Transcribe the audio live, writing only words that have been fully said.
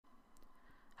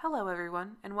Hello,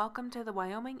 everyone, and welcome to the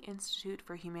Wyoming Institute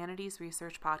for Humanities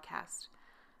Research podcast.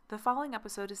 The following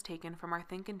episode is taken from our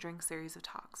Think and Drink series of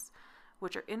talks,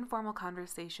 which are informal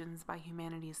conversations by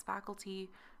humanities faculty,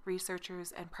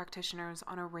 researchers, and practitioners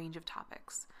on a range of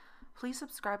topics. Please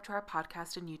subscribe to our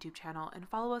podcast and YouTube channel and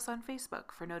follow us on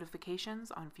Facebook for notifications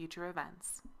on future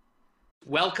events.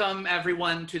 Welcome,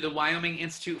 everyone, to the Wyoming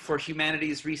Institute for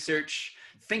Humanities Research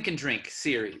Think and Drink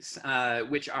series,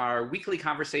 which are weekly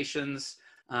conversations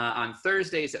on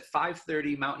Thursdays at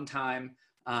 5:30 Mountain Time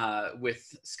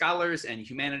with scholars and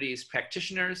humanities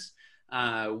practitioners.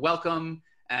 Welcome,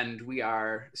 and we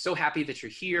are so happy that you're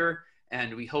here,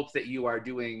 and we hope that you are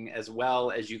doing as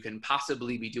well as you can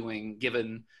possibly be doing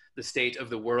given the state of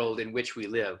the world in which we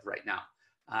live right now.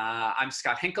 I'm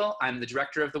Scott Hinkle. I'm the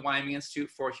director of the Wyoming Institute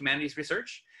for Humanities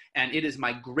Research, and it is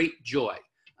my great joy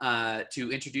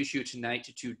to introduce you tonight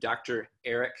to Dr.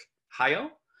 Eric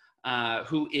Hayot,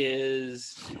 who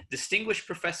is Distinguished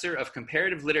Professor of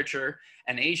Comparative Literature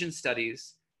and Asian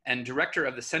Studies and Director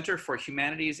of the Center for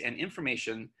Humanities and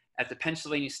Information at the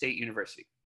Pennsylvania State University.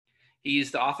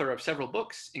 He's the author of several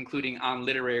books, including On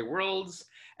Literary Worlds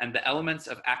and The Elements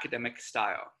of Academic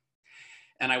Style.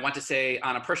 And I want to say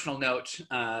on a personal note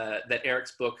that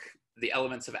Eric's book, The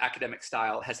Elements of Academic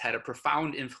Style, has had a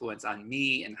profound influence on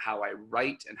me and how I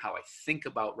write and how I think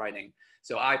about writing.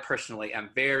 So I personally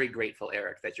am very grateful,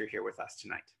 Eric, that you're here with us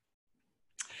tonight.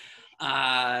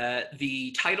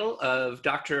 The title of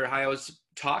Dr. Hayot's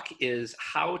talk is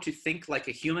How to Think Like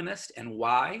a Humanist and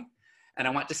Why. And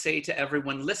I want to say to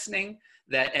everyone listening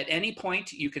that at any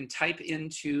point you can type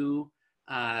into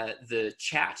the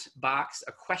chat box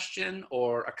a question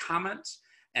or a comment,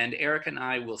 and Eric and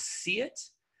I will see it.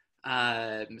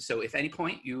 So if at any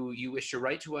point you wish to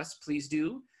write to us, please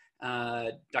do.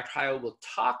 Dr. Hayot will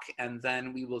talk, and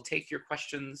then we will take your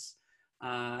questions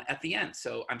at the end.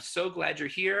 So I'm so glad you're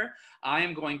here. I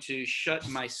am going to shut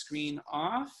my screen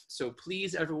off. So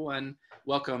please, everyone,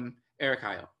 welcome Eric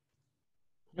Hayot.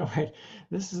 All right,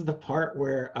 this is the part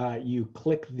where you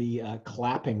click the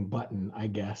clapping button, I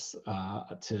guess,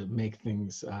 to make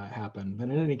things happen. But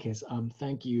in any case,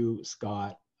 thank you,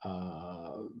 Scott,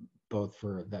 both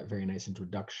for that very nice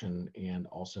introduction and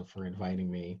also for inviting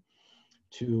me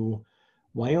to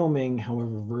Wyoming.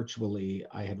 However, virtually,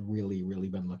 I had really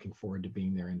been looking forward to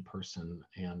being there in person,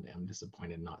 and am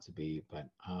disappointed not to be. But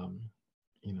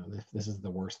you know, if this is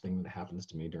the worst thing that happens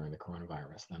to me during the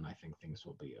coronavirus, then I think things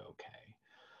will be okay.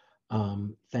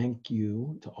 Thank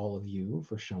you to all of you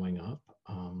for showing up.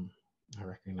 I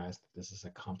recognize that this is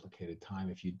a complicated time.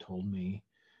 If you'd told me,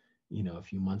 you know, a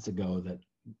few months ago that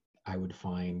I would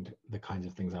find the kinds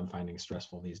of things I'm finding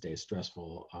stressful these days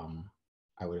stressful,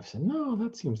 I would have said, no,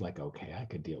 that seems like okay, I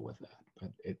could deal with that.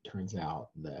 But it turns out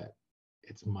that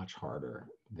it's much harder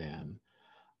than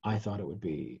I thought it would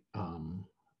be.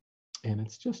 And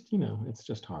it's just, you know, it's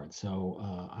just hard. So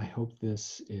I hope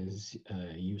this is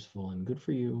useful and good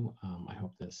for you. I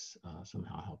hope this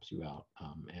somehow helps you out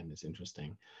and is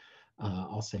interesting.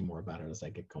 I'll say more about it as I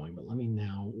get going, but let me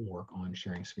now work on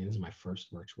sharing screen. This is my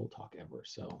first virtual talk ever.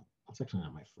 So it's actually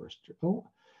not my first. Oh,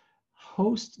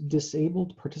 host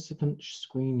disabled participant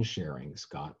screen sharing,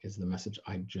 Scott, is the message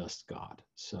I just got.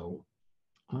 So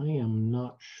I am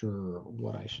not sure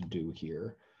what I should do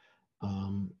here.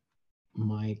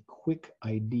 My quick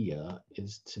idea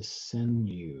is to send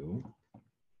you,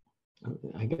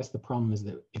 I guess the problem is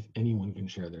that if anyone can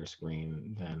share their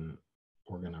screen, then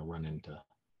we're going to run into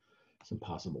some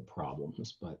possible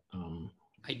problems, but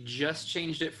I just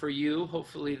changed it for you.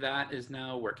 Hopefully that is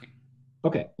now working.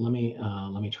 Okay, let me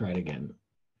try it again.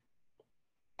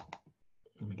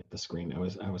 Let me get the screen.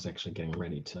 I was actually getting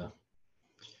ready to,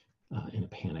 in a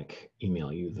panic,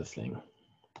 email you the thing.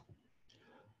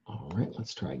 All right,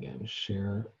 let's try again.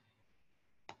 Share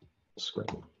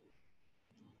screen.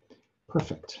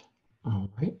 Perfect. All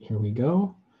right, here we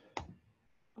go.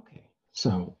 Okay,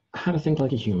 so how to think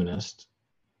like a humanist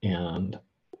and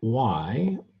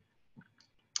why.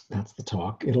 That's the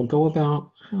talk. It'll go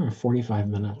about 45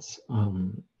 minutes.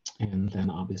 And then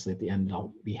obviously at the end,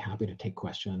 I'll be happy to take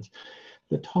questions.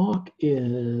 The talk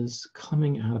is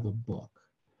coming out of a book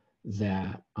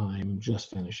that I'm just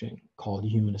finishing called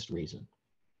Humanist Reason.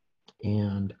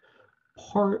 And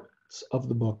parts of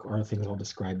the book are things I'll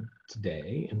describe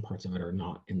today, and parts of it are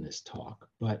not in this talk.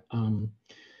 But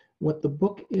what the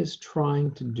book is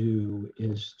trying to do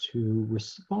is to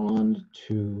respond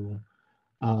to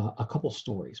a couple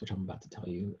stories, which I'm about to tell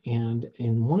you. And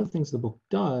one of the things the book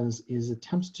does is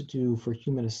attempts to do for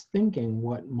humanist thinking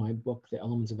what my book, The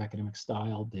Elements of Academic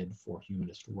Style, did for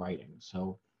humanist writing.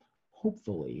 So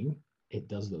hopefully it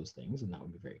does those things, and that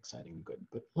would be very exciting and good.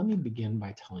 But let me begin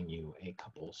by telling you a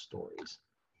couple stories.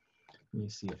 Let me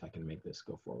see if I can make this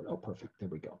go forward. Oh, perfect. There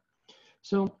we go.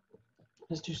 So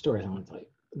there's two stories I want to tell you.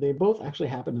 They both actually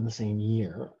happened in the same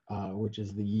year, which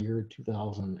is the year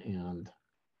 2000 and,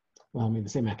 well, I mean, the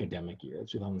same academic year,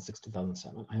 2006,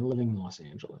 2007. I'm living in Los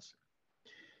Angeles.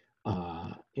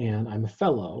 And I'm a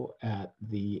fellow at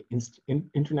the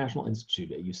International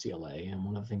Institute at UCLA. And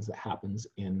one of the things that happens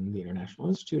in the International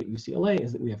Institute at UCLA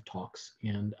is that we have talks.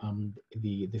 And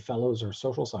the fellows are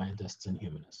social scientists and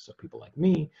humanists. So people like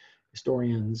me,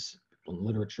 historians, people in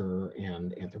literature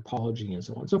and anthropology and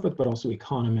so on and so forth, but also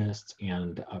economists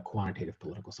and quantitative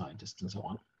political scientists and so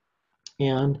on.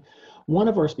 And one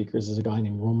of our speakers is a guy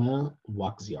named Romain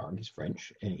Waxiarg. He's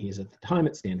French, and he's at the time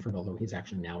at Stanford, although he's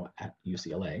actually now at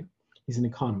UCLA. He's an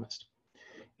economist,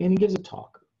 and he gives a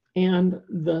talk. And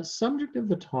the subject of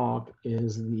the talk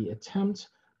is the attempt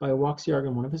by Waxiarg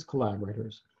and one of his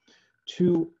collaborators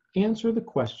to answer the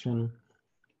question,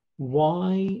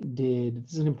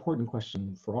 this is an important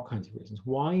question for all kinds of reasons,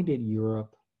 why did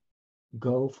Europe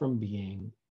go from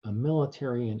being a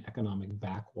military and economic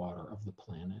backwater of the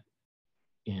planet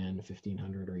in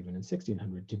 1500 or even in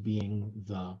 1600 to being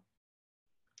the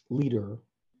leader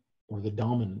or the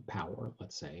dominant power,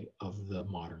 let's say, of the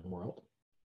modern world?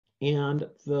 And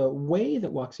the way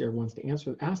that Waxiarg wants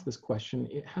to ask this question,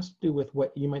 it has to do with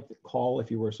what you might call,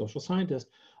 if you were a social scientist,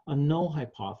 a null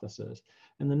hypothesis.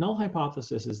 And the null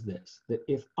hypothesis is this, that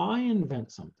if I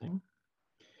invent something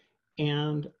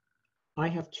and I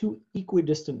have two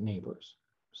equidistant neighbors,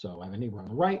 so I have a neighbor on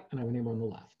the right and I have a neighbor on the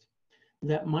left,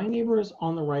 that my neighbors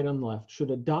on the right and the left should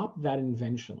adopt that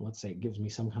invention. Let's say it gives me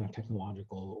some kind of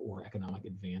technological or economic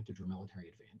advantage or military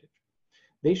advantage.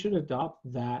 They should adopt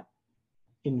that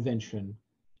invention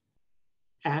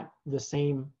at the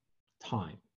same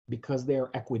time because they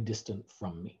are equidistant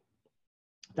from me.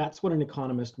 That's what an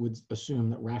economist would assume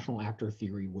that rational actor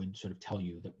theory would sort of tell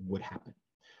you that would happen.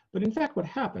 But in fact, what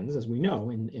happens, as we know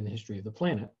in the history of the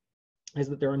planet, is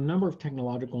that there are a number of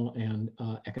technological and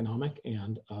economic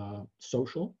and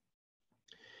social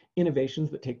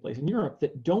innovations that take place in Europe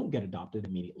that don't get adopted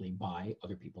immediately by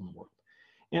other people in the world.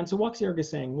 And so Waxiarg is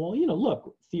saying, well,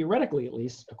 look, theoretically, at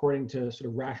least, according to sort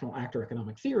of rational actor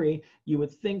economic theory, you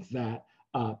would think that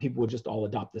people would just all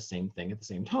adopt the same thing at the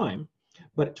same time.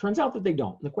 But it turns out that they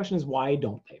don't. And the question is, why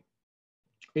don't they?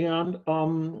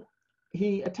 And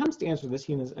he attempts to answer this,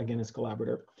 he and his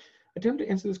collaborator, attempt to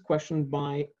answer this question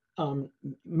by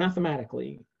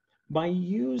mathematically, by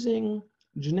using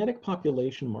genetic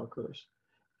population markers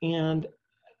and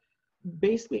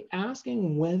basically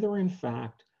asking whether in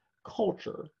fact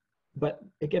culture, but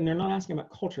again, they're not asking about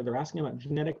culture, they're asking about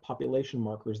genetic population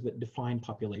markers that define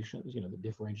populations, that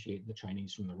differentiate the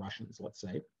Chinese from the Russians, let's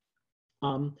say.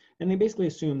 And they basically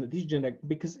assume that these genetic,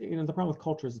 because the problem with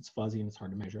culture is it's fuzzy and it's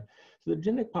hard to measure. So the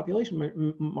genetic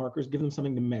population markers give them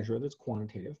something to measure that's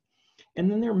quantitative.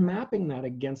 And then they're mapping that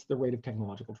against the rate of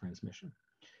technological transmission.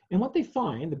 And what they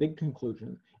find, the big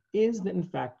conclusion, is that in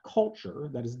fact culture,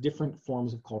 that is different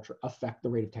forms of culture, affect the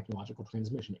rate of technological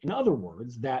transmission. In other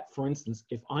words, that for instance,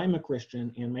 if I'm a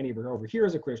Christian and my neighbor over here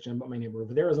is a Christian, but my neighbor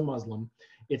over there is a Muslim,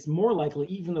 it's more likely,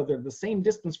 even though they're the same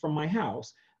distance from my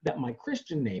house, that my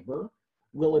Christian neighbor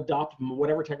will adopt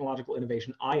whatever technological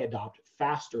innovation I adopt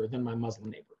faster than my Muslim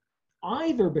neighbor.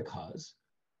 Either because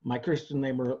my Christian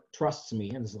neighbor trusts me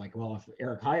and is like, well, if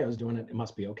Eric Hayot is doing it, it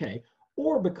must be okay.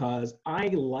 Or because I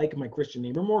like my Christian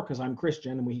neighbor more because I'm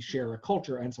Christian and we share a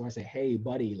culture. And so I say, hey,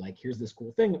 buddy, like, here's this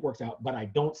cool thing that works out, but I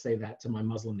don't say that to my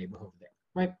Muslim neighbor over there,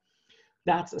 right?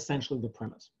 That's essentially the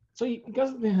premise. So he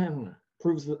goes,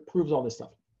 proves all this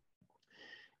stuff.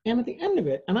 And at the end of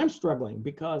it, and I'm struggling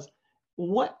because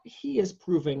what he is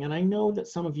proving, and I know that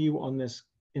some of you in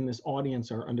this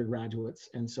audience are undergraduates,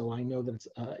 and so I know that it's,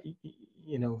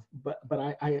 but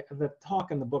the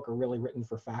talk and the book are really written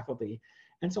for faculty.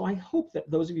 And so I hope that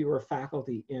those of you who are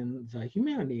faculty in the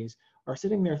humanities are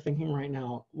sitting there thinking right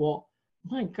now, well,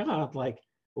 my God, like,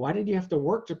 why did you have to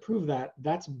work to prove that?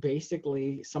 That's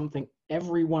basically something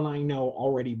everyone I know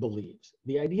already believes.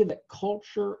 The idea that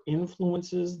culture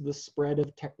influences the spread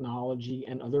of technology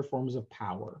and other forms of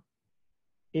power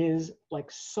is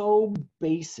like so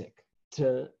basic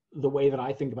to the way that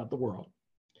I think about the world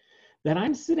that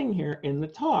I'm sitting here in the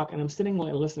talk and I'm sitting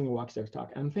listening to Waxiarg's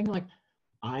talk and I'm thinking like,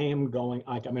 I'm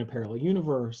in a parallel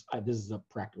universe. This is a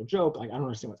practical joke. Like, I don't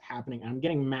understand what's happening. And I'm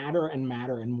getting madder and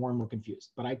madder and more confused.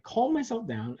 But I calm myself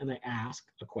down and I ask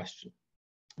a question.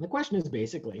 And the question is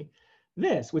basically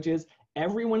this, which is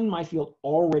everyone in my field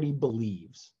already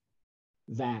believes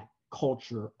that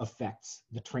culture affects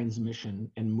the transmission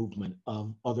and movement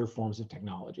of other forms of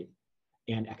technology.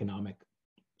 and economic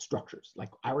structures. Like,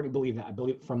 I already believe that. I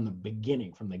believe it from the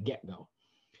beginning, from the get-go.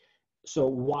 So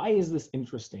why is this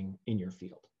interesting in your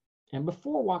field? And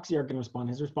before Waxiar can respond,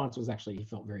 his response was actually, he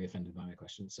felt very offended by my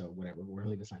question. So whatever, we're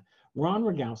leave aside. Ron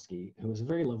Rogowski, who is a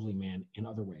very lovely man in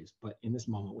other ways, but in this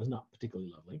moment was not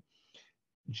particularly lovely,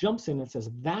 jumps in and says,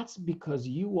 that's because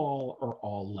you all are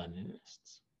all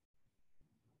Leninists.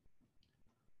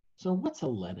 So what's a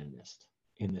Leninist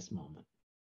in this moment,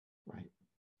 right?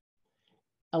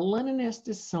 A Leninist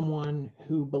is someone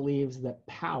who believes that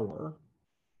power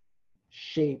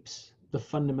shapes the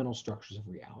fundamental structures of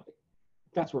reality.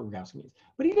 That's what Rogowski means.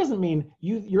 But he doesn't mean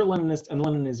you're Leninist and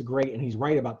Lenin is great and he's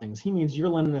right about things. He means you're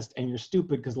Leninist and you're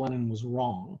stupid because Lenin was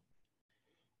wrong.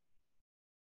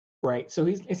 Right? So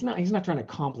he's not trying to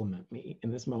compliment me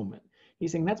in this moment.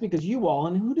 He's saying that's because you all,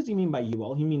 and who does he mean by you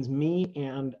all? He means me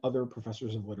and other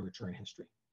professors of literature and history.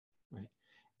 Right?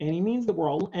 And he means that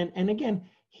we're all, and again,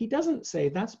 he doesn't say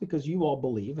that's because you all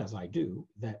believe, as I do,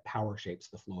 that power shapes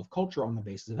the flow of culture on the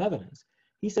basis of evidence.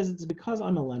 He says it's because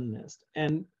I'm a Leninist.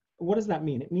 And what does that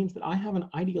mean? It means that I have an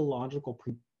ideological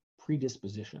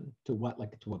predisposition to what,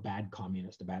 like to a bad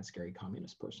communist, a bad, scary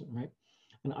communist person, right?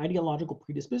 An ideological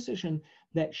predisposition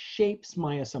that shapes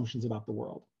my assumptions about the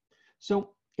world. So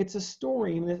it's a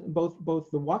story, both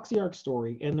the Waxiark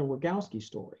story and the Rogowski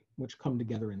story, which come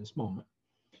together in this moment.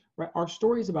 Right? Our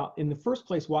story is about, in the first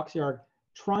place, Waxiark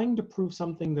trying to prove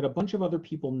something that a bunch of other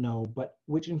people know, but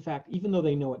which in fact, even though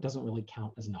they know it, doesn't really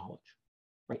count as knowledge.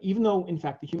 Right? Even though, in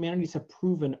fact, the humanities have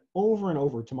proven over and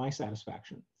over to my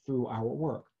satisfaction through our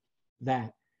work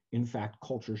that, in fact,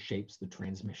 culture shapes the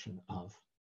transmission of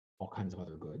all kinds of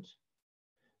other goods.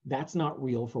 That's not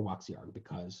real for Waxiark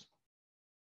because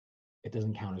it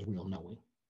doesn't count as real knowing.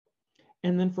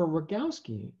 And then for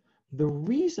Rogowski, the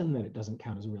reason that it doesn't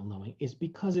count as real knowing is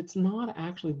because it's not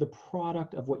actually the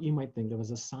product of what you might think of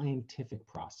as a scientific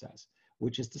process,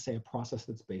 which is to say a process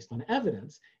that's based on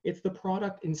evidence. It's the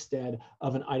product instead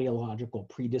of an ideological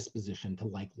predisposition to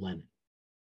like Lenin,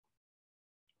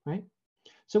 right?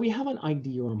 So we have an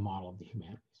idea or a model of the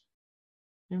humanities.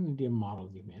 We have an idea or model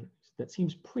of the humanities that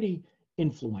seems pretty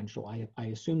influential. I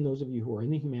assume those of you who are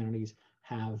in the humanities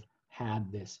have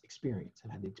had this experience,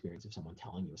 have had the experience of someone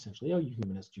telling you essentially, oh, you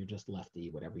humanist, you're just lefty,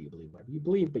 whatever you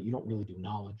believe, but you don't really do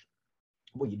knowledge.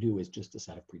 What you do is just a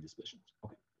set of predispositions.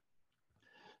 Okay.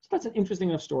 So that's an interesting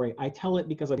enough story. I tell it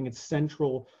because I think it's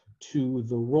central to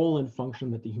the role and function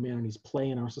that the humanities play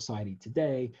in our society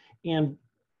today, and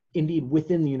indeed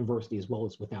within the university as well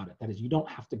as without it. That is, you don't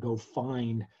have to go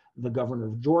find the governor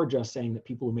of Georgia saying that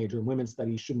people who major in women's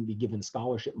studies shouldn't be given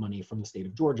scholarship money from the state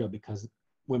of Georgia because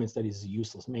women's studies is a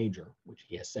useless major, which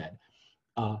he has said.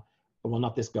 Well,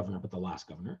 not this governor, but the last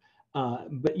governor.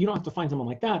 But you don't have to find someone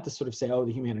like that to sort of say, oh,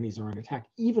 the humanities are under attack,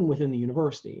 even within the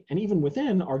university. And even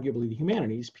within, arguably, the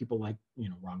humanities, people like,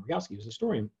 Ron Rogowski, who's a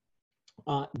historian,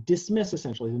 dismiss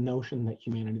essentially the notion that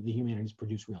the humanities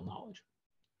produce real knowledge.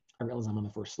 I realize I'm on the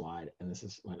first slide, and this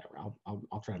is whatever.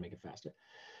 I'll try to make it faster.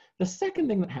 The second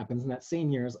thing that happens in that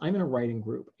same year is I'm in a writing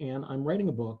group, and I'm writing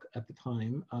a book at the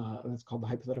time that's called The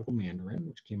Hypothetical Mandarin,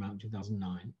 which came out in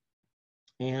 2009.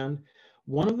 And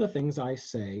one of the things I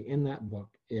say in that book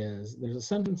is, there's a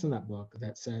sentence in that book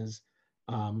that says,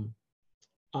 I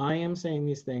am saying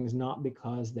these things not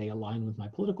because they align with my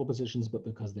political positions, but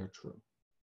because they're true.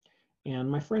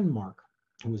 And my friend Mark,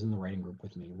 who was in the writing group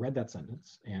with me, read that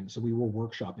sentence. And so we were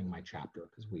workshopping my chapter,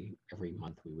 because every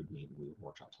month we would meet and we would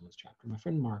workshop someone's chapter. My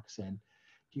friend Mark said,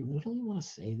 do you really want to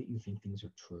say that you think things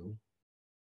are true?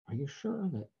 Are you sure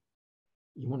that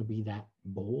you want to be that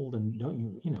bold? And don't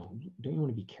you want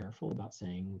to be careful about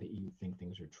saying that you think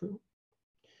things are true?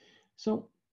 So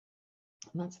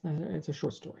it's a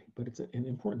short story, but it's an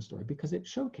important story because it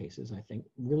showcases, I think,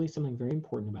 really something very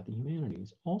important about the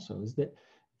humanities also, is that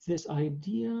this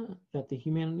idea that the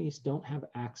humanities don't have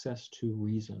access to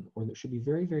reason, or that should be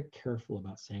very, very careful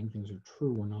about saying things are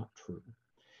true or not true,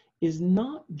 is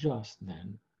not just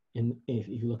then, if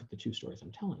you look at the two stories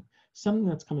I'm telling, something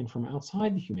that's coming from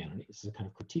outside the humanities, is a kind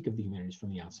of critique of the humanities from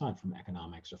the outside, from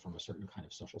economics or from a certain kind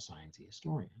of social sciencey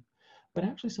historian, but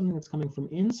actually something that's coming from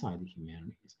inside the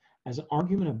humanities as an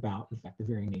argument about, in fact, the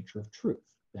very nature of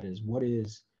truth. That is, what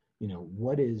is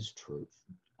truth?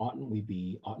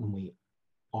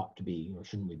 Ought to be, or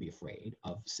shouldn't we be afraid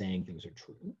of saying things are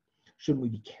true? Shouldn't we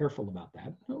be careful about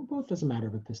that? Both as a matter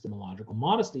of epistemological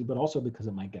modesty, but also because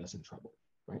it might get us in trouble,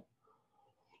 right?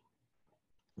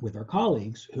 With our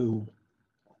colleagues who,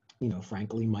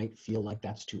 frankly, might feel like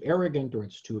that's too arrogant or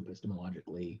it's too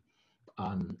epistemologically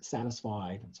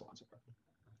satisfied, and so on and so forth.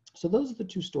 So those are the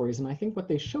two stories, and I think what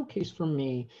they showcase for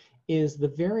me is the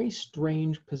very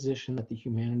strange position that the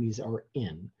humanities are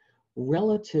in,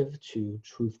 relative to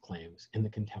truth claims in the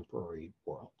contemporary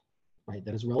world, right?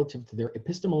 That is relative to their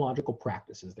epistemological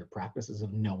practices, their practices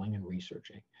of knowing and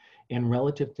researching, and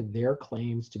relative to their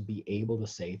claims to be able to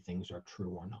say things are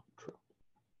true or not true.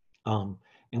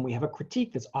 And we have a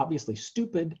critique that's obviously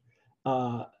stupid,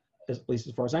 at least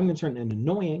as far as I'm concerned, and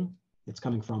annoying, that's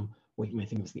coming from what you may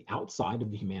think is the outside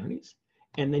of the humanities.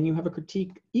 And then you have a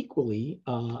critique equally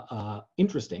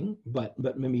interesting, but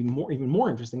maybe even more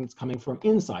interesting, that's coming from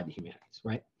inside the humanities,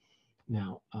 right?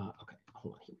 Now, okay,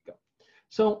 hold on, here we go.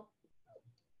 So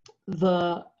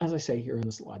as I say here in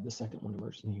the slide, the second one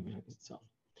emerges in the humanities itself.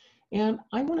 And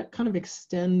I want to kind of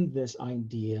extend this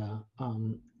idea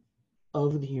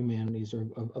of the humanities, or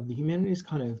of the humanities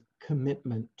kind of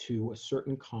commitment to a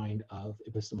certain kind of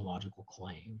epistemological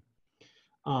claim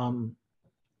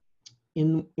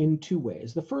in two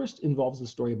ways. The first involves the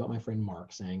story about my friend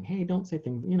Mark saying, hey, don't say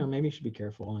things, maybe you should be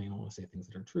careful. You don't want to say things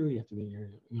that are true. You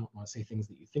don't want to say things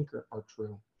that you think are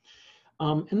true.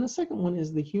 And the second one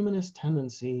is the humanist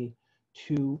tendency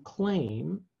to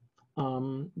claim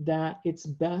that it's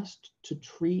best to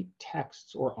treat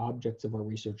texts or objects of our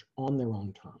research on their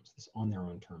own terms. This on their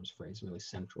own terms phrase is really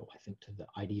central, I think, to the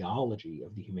ideology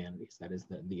of the humanities. That is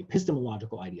the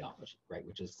epistemological ideology, right?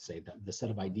 Which is to say that the set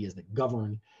of ideas that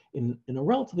govern in a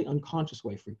relatively unconscious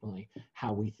way frequently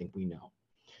how we think we know.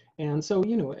 And so,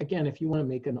 again, if you want to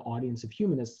make an audience of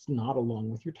humanists nod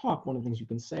along with your talk, one of the things you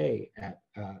can say at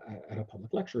a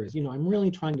public lecture is, I'm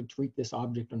really trying to treat this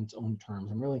object on its own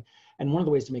terms. And one of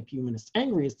the ways to make humanists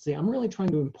angry is to say, I'm really trying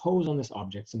to impose on this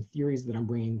object some theories that I'm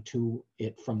bringing to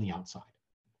it from the outside.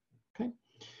 Okay.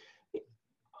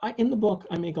 In the book,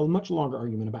 I make a much longer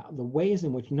argument about the ways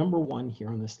in which number one here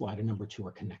on this slide and number two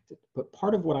are connected. But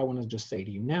part of what I want to just say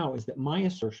to you now is that my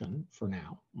assertion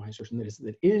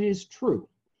that it is true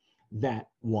that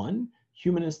one,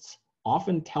 humanists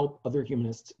often tell other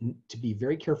humanists to be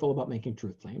very careful about making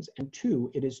truth claims, and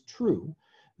two, it is true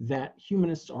that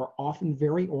humanists are often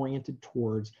very oriented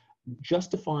towards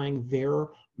justifying their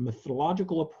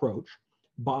methodological approach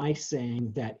by saying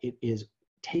that it is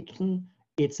taking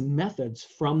its methods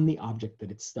from the object that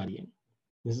it's studying.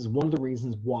 This is one of the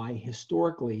reasons why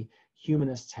historically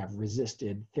humanists have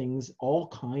resisted all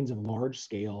kinds of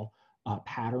large-scale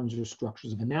patterns or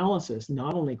structures of analysis,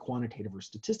 not only quantitative or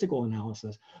statistical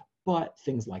analysis, but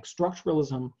things like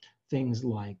structuralism, things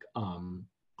like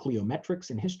cliometrics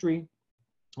in history,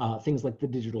 things like the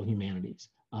digital humanities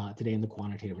today in the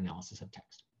quantitative analysis of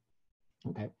text.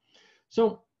 Okay,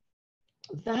 so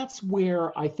that's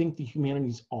where I think the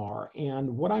humanities are.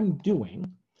 And what I'm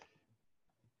doing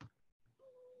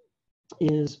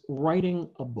is writing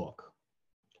a book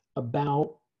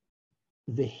about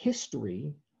the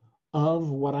history of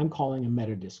what I'm calling a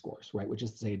meta-discourse, right? Which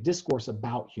is to say a discourse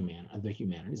about the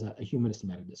humanities, a humanist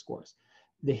meta-discourse.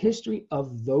 The history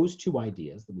of those two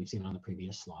ideas that we've seen on the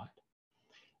previous slide.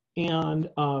 And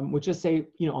which is say,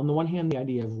 on the one hand, the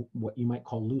idea of what you might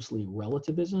call loosely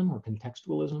relativism or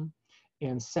contextualism.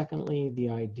 And secondly, the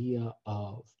idea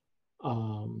of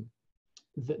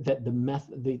that the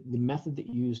method that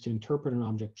you use to interpret an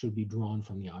object should be drawn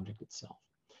from the object itself.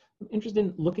 I'm interested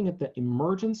in looking at the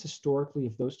emergence historically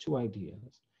of those two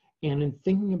ideas and in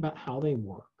thinking about how they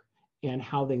work and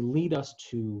how they lead us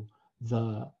to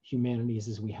the humanities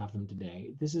as we have them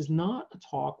today. This is not a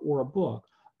talk or a book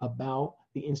about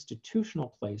the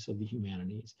institutional place of the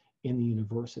humanities in the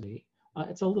university.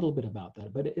 It's a little bit about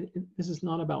that, but this is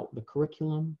not about the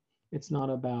curriculum. It's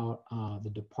not about the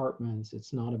departments.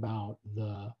 It's not about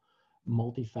the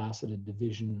multifaceted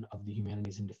division of the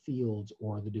humanities into fields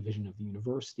or the division of the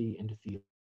university into fields.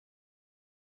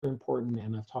 They're important,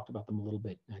 and I've talked about them a little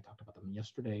bit. I talked about them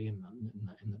yesterday in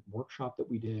the workshop that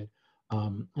we did.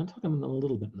 I'm talking about them a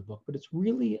little bit in the book, but it's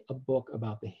really a book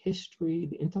about the history,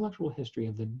 the intellectual history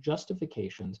of the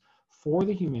justifications for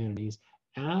the humanities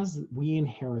as we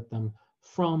inherit them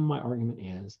from, my argument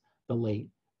is, the late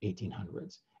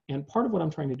 1800s. And part of what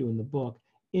I'm trying to do in the book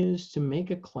is to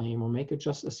make a claim or make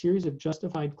a series of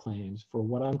justified claims for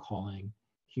what I'm calling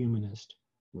humanist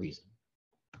reason.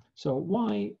 So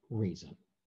why reason?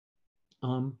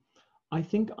 I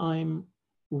think I'm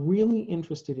really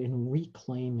interested in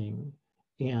reclaiming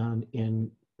and in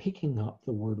picking up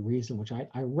the word reason, which I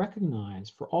recognize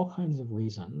for all kinds of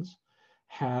reasons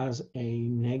has a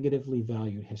negatively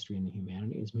valued history in the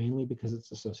humanities, mainly because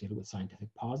it's associated with scientific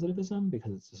positivism,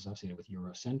 because it's associated with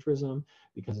Eurocentrism,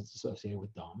 because it's associated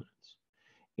with dominance.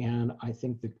 And I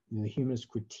think the humanist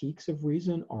critiques of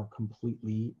reason are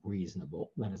completely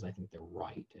reasonable. That is, I think they're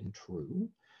right and true.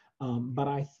 But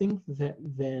I think that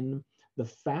then the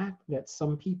fact that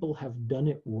some people have done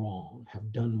it wrong,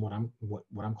 have done what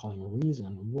I'm calling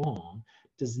reason wrong,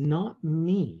 does not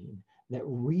mean that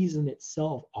reason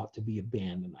itself ought to be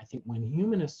abandoned. I think when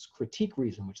humanists critique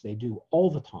reason, which they do all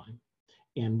the time,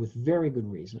 and with very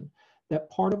good reason, that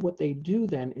part of what they do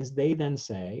then is they then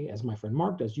say, as my friend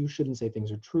Mark does, you shouldn't say things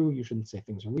are true, you shouldn't say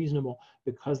things are reasonable,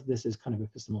 because this is kind of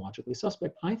epistemologically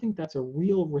suspect. I think that's a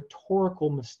real rhetorical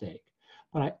mistake.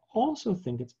 But I also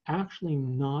think it's actually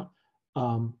not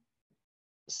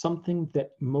something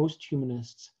that most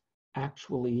humanists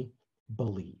actually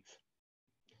believe.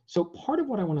 So part of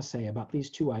what I want to say about these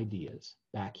two ideas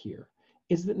back here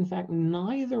is that in fact,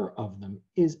 neither of them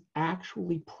is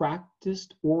actually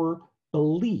practiced or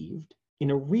believed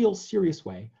in a real serious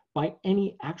way by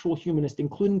any actual humanist,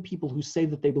 including people who say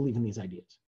that they believe in these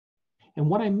ideas. And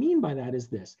what I mean by that is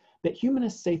this, that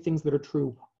humanists say things that are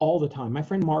true all the time. My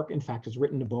friend Mark, in fact, has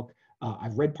written a book.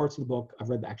 I've read parts of the book. I've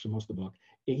read actually most of the book.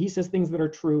 He says things that are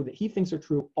true, that he thinks are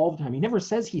true all the time. He never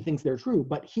says he thinks they're true,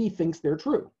 but he thinks they're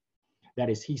true. That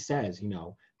is, he says,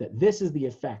 that this is the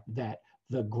effect that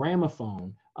the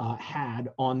gramophone had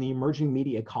on the emerging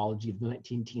media ecology of the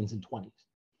 19 teens and 20s.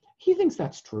 He thinks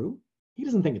that's true. He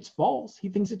doesn't think it's false. He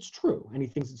thinks it's true. And he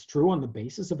thinks it's true on the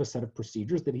basis of a set of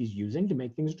procedures that he's using to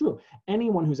make things true.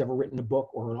 Anyone who's ever written a book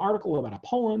or an article about a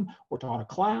poem or taught a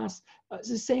class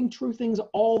is saying true things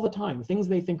all the time, things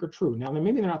they think are true. Now,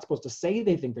 maybe they're not supposed to say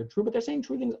they think they're true, but they're saying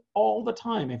true things all the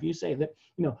time. If you say that,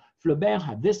 Flaubert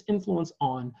had this influence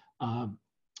on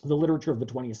the literature of the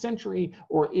 20th century,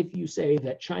 or if you say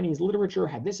that Chinese literature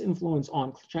had this influence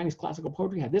on Chinese classical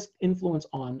poetry, had this influence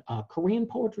on Korean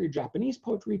poetry, Japanese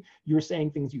poetry, you're saying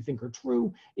things you think are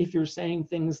true. If you're saying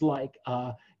things like,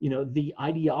 the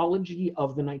ideology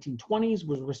of the 1920s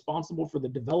was responsible for the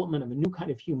development of a new kind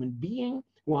of human being,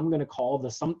 who I'm going to call the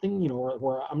something,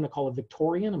 or I'm going to call a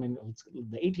Victorian, it's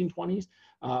the 1820s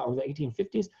or the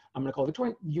 1850s, I'm going to call it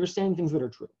Victorian, you're saying things that are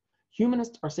true.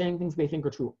 Humanists are saying things they think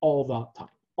are true all the time.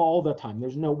 All the time.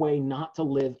 There's no way not to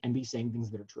live and be saying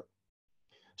things that are true.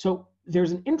 So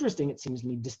there's an interesting, it seems to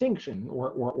me, distinction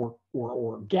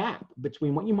or gap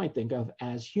between what you might think of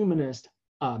as humanist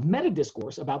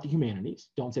meta-discourse about the humanities,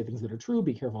 don't say things that are true,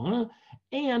 be careful,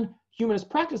 and humanist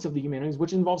practice of the humanities,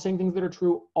 which involves saying things that are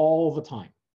true all the time.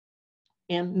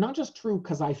 And not just true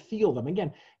because I feel them.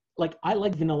 Again, like I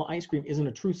like vanilla ice cream isn't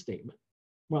a true statement.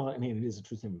 Well, it is a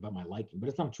true statement about my liking, but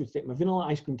it's not a true statement. Vanilla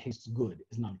ice cream tastes good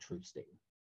is not a true statement.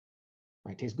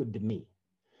 Right, tastes good to me.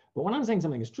 But when I'm saying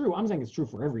something is true, I'm saying it's true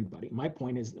for everybody. My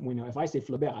point is, if I say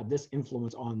Flaubert had this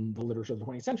influence on the literature of the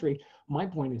 20th century, my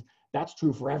point is that's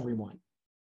true for everyone.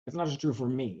 It's not just true for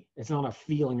me. It's not a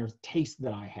feeling or taste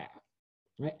that I have,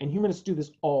 right? And humanists do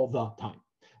this all the time.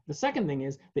 The second thing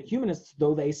is that humanists,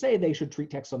 though they say they should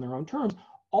treat texts on their own terms,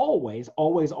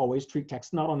 always treat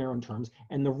texts not on their own terms.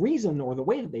 And the reason or the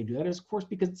way that they do that is, of course,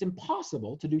 because it's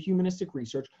impossible to do humanistic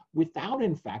research without,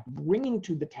 in fact, bringing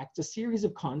to the text a series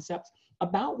of concepts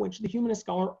about which the humanist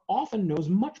scholar often knows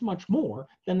much, much more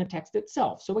than the text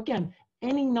itself. So again,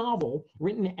 any novel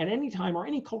written at any time or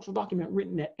any cultural document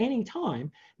written at any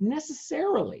time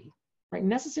necessarily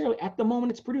at the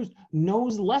moment it's produced,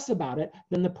 knows less about it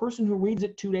than the person who reads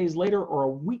it 2 days later or a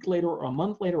week later or a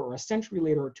month later or a century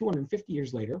later or 250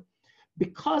 years later,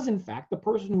 because in fact, the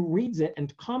person who reads it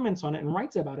and comments on it and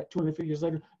writes about it 250 years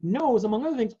later knows, among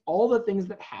other things, all the things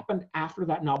that happened after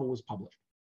that novel was published.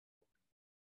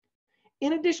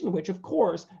 In addition to which, of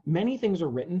course, many things are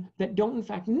written that don't in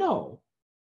fact know.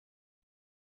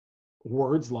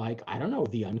 Words like,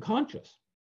 the unconscious.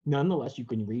 Nonetheless, you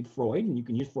can read Freud and you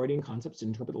can use Freudian concepts to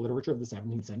interpret the literature of the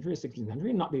 17th century, 16th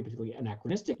century, and not be particularly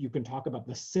anachronistic. You can talk about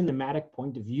the cinematic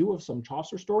point of view of some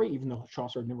Chaucer story, even though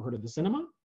Chaucer had never heard of the cinema,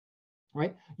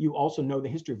 right? You also know the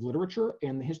history of literature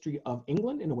and the history of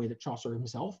England in a way that Chaucer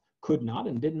himself could not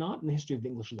and did not, and the history of the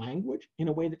English language in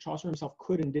a way that Chaucer himself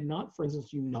could and did not. For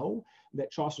instance, you know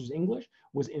that Chaucer's English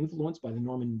was influenced by the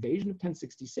Norman invasion of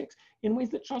 1066 in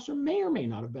ways that Chaucer may or may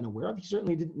not have been aware of. He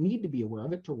certainly didn't need to be aware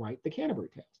of it to write the Canterbury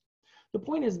Tales. The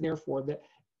point is, therefore, that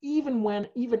even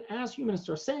as humanists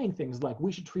are saying things like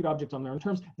we should treat objects on their own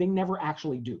terms, they never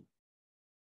actually do.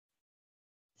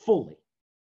 Fully.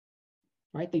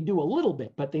 Right? They do a little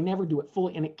bit, but they never do it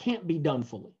fully, and it can't be done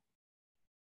fully.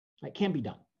 It can't be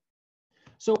done.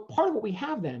 So part of what we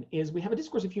have then is we have a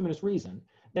discourse of humanist reason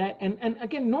that, and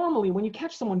again, normally when you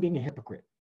catch someone being a hypocrite,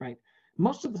 right?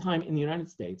 Most of the time in the United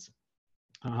States,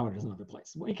 I don't know how it is in other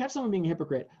places, when you catch someone being a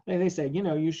hypocrite, they say,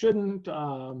 you shouldn't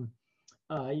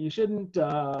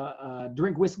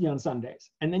drink whiskey on Sundays.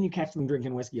 And then you catch them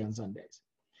drinking whiskey on Sundays.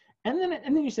 And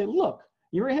then you say, look,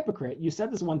 you're a hypocrite. You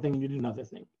said this one thing and you did another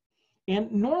thing.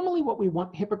 And normally what we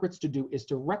want hypocrites to do is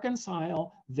to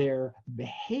reconcile their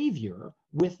behavior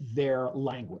with their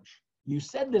language. You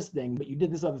said this thing, but you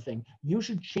did this other thing. You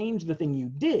should change the thing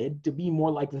you did to be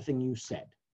more like the thing you said,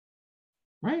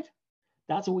 right?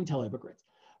 That's what we tell hypocrites.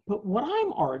 But what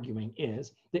I'm arguing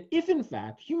is that if in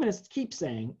fact humanists keep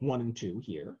saying 1 and 2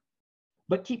 here,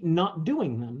 but keep not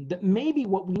doing them, that maybe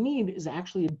what we need is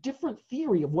actually a different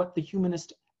theory of what the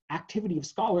humanist activity of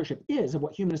scholarship is, of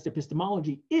what humanist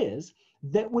epistemology is,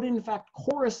 that would in fact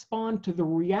correspond to the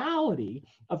reality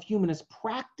of humanist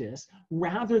practice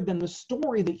rather than the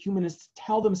story that humanists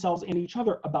tell themselves and each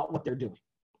other about what they're doing.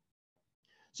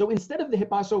 So instead of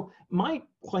the so my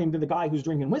claim to the guy who's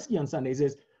drinking whiskey on Sundays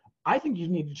is, I think you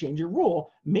need to change your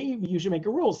rule. Maybe you should make a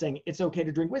rule saying it's okay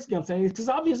to drink whiskey on Sundays, because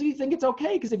obviously you think it's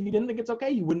okay, because if you didn't think it's okay,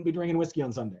 you wouldn't be drinking whiskey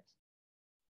on Sundays,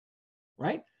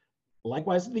 right?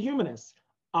 Likewise to the humanists.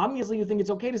 Obviously you think it's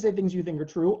okay to say things you think are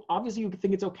true. Obviously you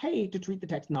think it's okay to treat the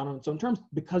text not on its own terms,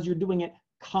 because you're doing it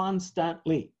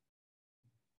constantly.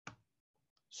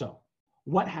 So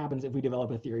what happens if we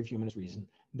develop a theory of humanist reason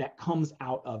that comes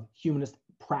out of humanist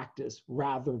practice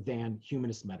rather than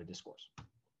humanist meta-discourse?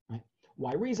 Right?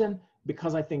 Why reason?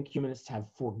 Because I think humanists have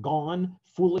foregone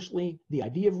foolishly the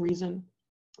idea of reason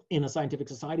in a scientific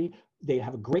society. They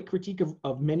have a great critique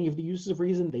of many of the uses of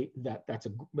reason.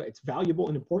 It's valuable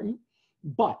and important,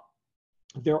 but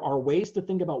there are ways to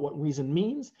think about what reason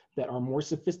means that are more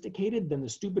sophisticated than the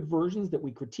stupid versions that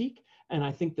we critique. And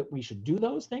I think that we should do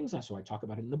those things. So I talk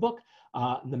about it in the book.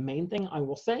 The main thing I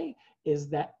will say is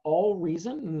that all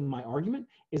reason, and my argument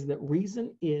is that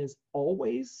reason is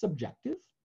always subjective,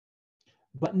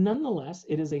 but nonetheless,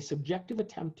 it is a subjective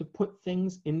attempt to put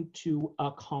things into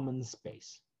a common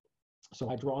space. So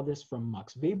I draw this from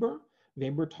Max Weber.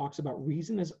 Weber talks about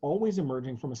reason as always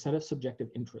emerging from a set of subjective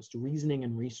interests, reasoning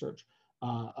and research,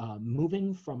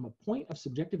 moving from a point of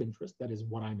subjective interest, that is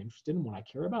what I'm interested in, what I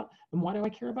care about. And why do I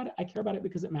care about it? I care about it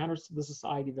because it matters to the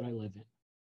society that I live in,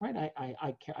 right?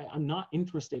 I'm not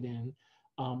interested in,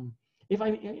 if I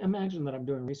imagine that I'm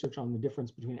doing research on the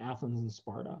difference between Athens and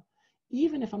Sparta,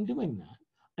 even if I'm doing that,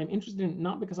 I'm interested in,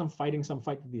 not because I'm fighting some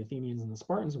fight that the Athenians and the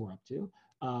Spartans were up to,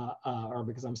 or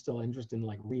because I'm still interested in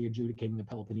like re-adjudicating the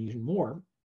Peloponnesian War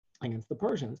against the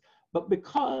Persians, but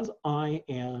because I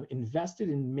am invested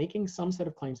in making some set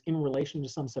of claims in relation to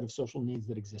some set of social needs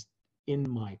that exist in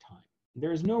my time.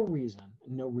 There is no reason,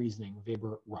 no reasoning,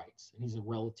 Weber writes, and he's a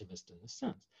relativist in this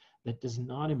sense, that does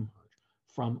not emerge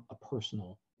from a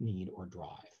personal need or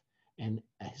drive and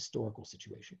a historical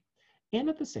situation. And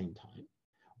at the same time,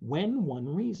 when one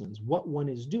reasons, what one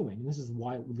is doing, and this is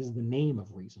the name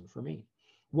of reason for me,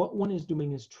 what one is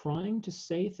doing is trying to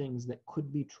say things that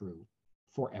could be true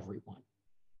for everyone.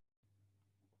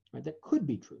 Right? That could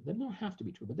be true. That don't have to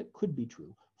be true, but that could be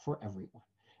true for everyone.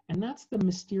 And that's the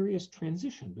mysterious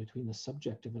transition between the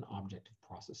subjective and objective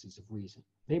processes of reason.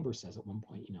 Weber says at one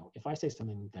point, if I say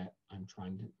something that I'm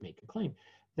trying to make a claim,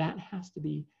 that has to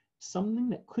be something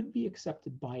that could be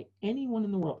accepted by anyone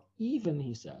in the world, even,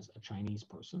 he says, a Chinese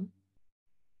person,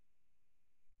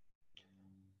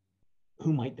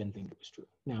 who might then think it was true.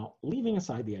 Now, leaving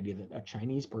aside the idea that a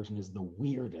Chinese person is the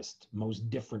weirdest, most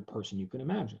different person you can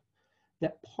imagine,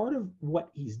 that part of what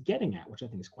he's getting at, which I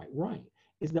think is quite right,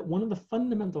 is that one of the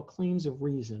fundamental claims of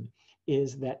reason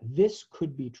is that this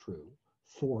could be true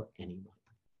for anyone.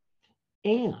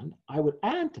 And I would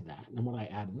add to that, and what I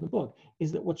add in the book,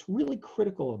 is that what's really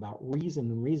critical about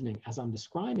reason and reasoning, as I'm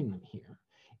describing them here,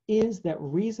 is that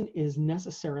reason is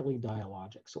necessarily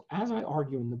dialogic. So as I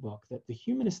argue in the book, that the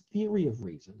humanist theory of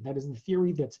reason, that is the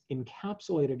theory that's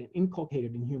encapsulated and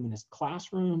inculcated in humanist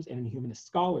classrooms and in humanist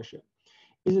scholarship,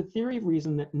 is a theory of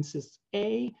reason that insists,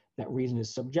 A, that reason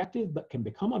is subjective but can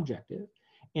become objective,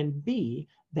 and B,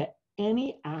 that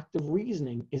any act of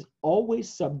reasoning is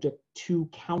always subject to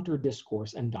counter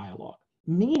discourse and dialogue.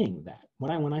 Meaning that,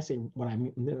 when I say what I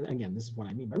mean, again, this is what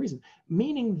I mean by reason,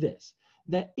 meaning this,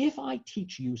 that if I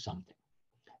teach you something,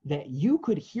 that you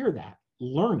could hear that,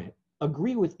 learn it,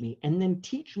 agree with me, and then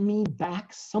teach me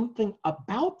back something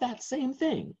about that same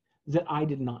thing that I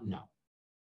did not know.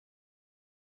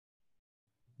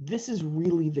 This is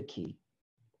really the key.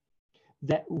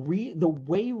 That the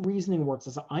way reasoning works,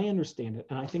 as I understand it,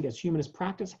 and I think as humanist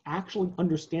practice actually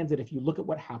understands it if you look at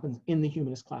what happens in the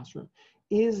humanist classroom,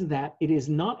 is that it is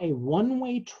not a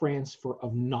one-way transfer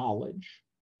of knowledge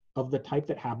of the type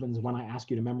that happens when I ask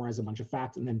you to memorize a bunch of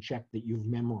facts and then check that you've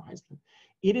memorized them.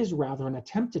 It is rather an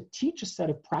attempt to teach a set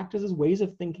of practices, ways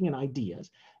of thinking, and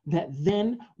ideas that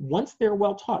then, once they're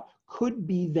well taught, could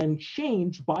be then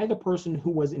changed by the person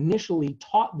who was initially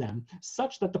taught them,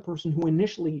 such that the person who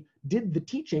initially did the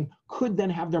teaching could then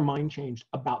have their mind changed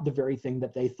about the very thing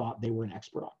that they thought they were an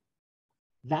expert on.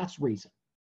 That's reason.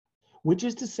 Which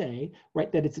is to say,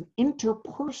 right, that it's an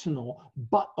interpersonal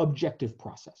but objective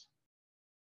process.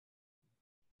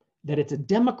 That it's a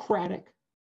democratic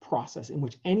process in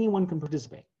which anyone can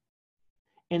participate.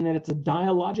 And that it's a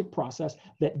dialogic process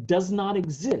that does not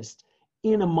exist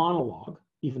in a monologue,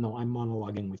 even though I'm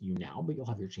monologuing with you now, but you'll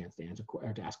have your chance to answer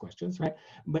or to ask questions, right?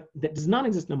 But that does not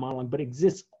exist in a monologue, but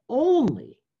exists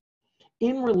only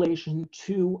in relation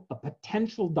to a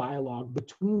potential dialogue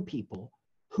between people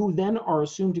who then are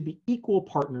assumed to be equal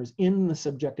partners in the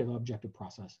subjective objective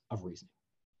process of reasoning.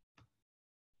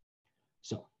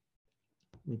 So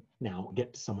now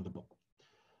get to some of the book.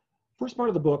 First part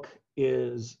of the book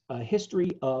is a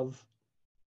history of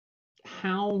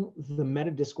how the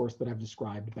meta-discourse that I've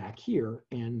described back here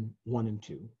in 1 and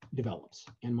 2 develops.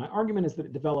 And my argument is that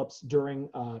it develops during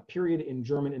a period in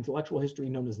German intellectual history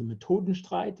known as the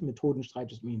Methodenstreit. Methodenstreit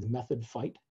just means method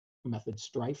fight, method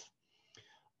strife.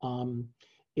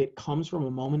 It comes from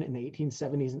a moment in the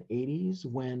 1870s and 80s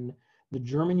when the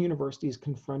German universities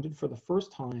confronted for the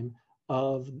first time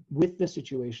with the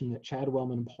situation that Chad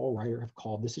Wellman and Paul Reier have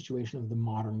called the situation of the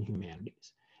modern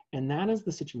humanities. And that is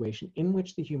the situation in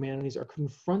which the humanities are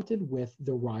confronted with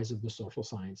the rise of the social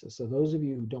sciences. So those of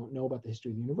you who don't know about the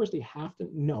history of the university have to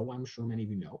know, I'm sure many of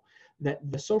you know, that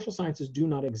the social sciences do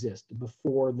not exist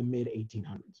before the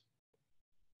mid-1800s,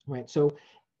 right? So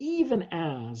even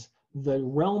as the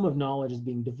realm of knowledge is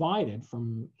being divided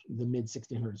from the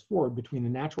mid-1600s forward between the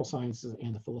natural sciences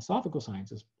and the philosophical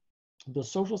sciences, the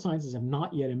social sciences have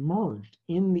not yet emerged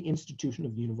in the institution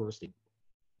of the university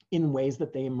in ways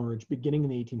that they emerged beginning in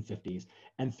the 1850s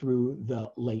and through the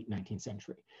late 19th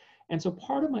century. And so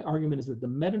part of my argument is that the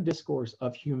meta-discourse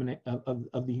of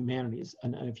the humanities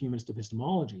and of humanist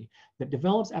epistemology that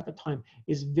develops at the time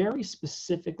is very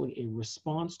specifically a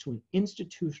response to an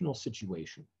institutional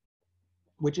situation,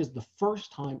 which is the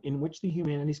first time in which the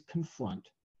humanities confront,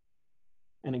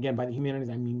 and again, by the humanities,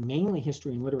 I mean mainly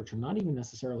history and literature, not even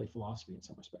necessarily philosophy in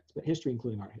some respects, but history,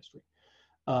 including art history,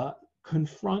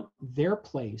 confront their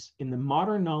place in the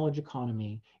modern knowledge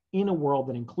economy in a world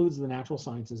that includes the natural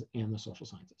sciences and the social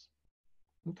sciences.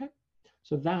 Okay,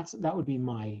 so that would be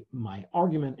my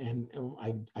argument, and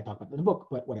I talk about it in the book,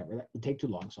 but whatever, that would take too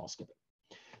long, so I'll skip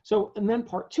it. So, and then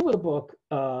part 2 of the book,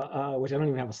 which I don't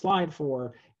even have a slide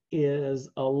for, is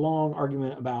a long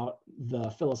argument about the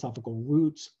philosophical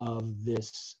roots of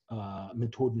this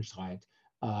Methodenstreit,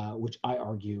 which I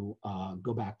argue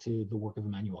go back to the work of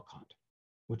Immanuel Kant,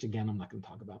 which again, I'm not going to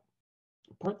talk about.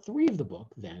 Part 3 of the book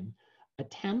then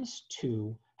attempts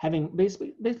to, having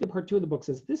basically part 2 of the book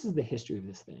says, this is the history of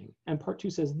this thing. And part 2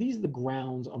 says, these are the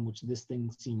grounds on which this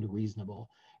thing seemed reasonable.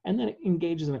 And then it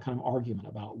engages in a kind of argument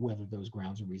about whether those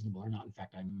grounds are reasonable or not. In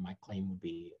fact, my claim would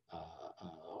be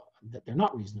that they're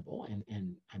not reasonable.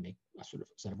 And I make a sort of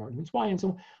set of arguments why. And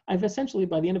so I've essentially,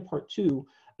 by the end of part 2,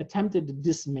 attempted to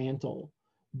dismantle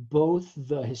both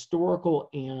the historical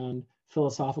and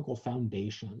philosophical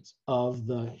foundations of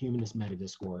the humanist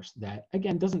meta-discourse that,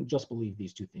 again, doesn't just believe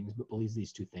these 2 things, but believes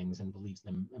these 2 things and believes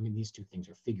them. I mean, these 2 things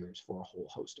are figures for a whole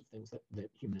host of things that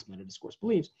humanist meta-discourse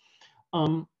believes.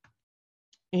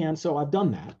 And so I've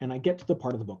done that, and I get to the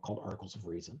part of the book called Articles of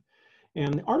Reason.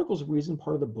 And the Articles of Reason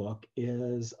part of the book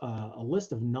is a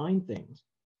list of 9 things.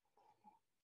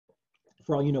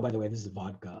 For all you know, by the way, this is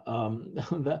vodka.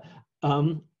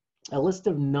 A list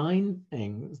of 9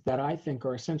 things that I think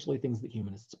are essentially things that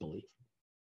humanists believe.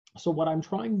 So what I'm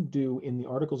trying to do in the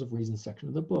Articles of Reason section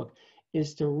of the book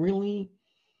is to really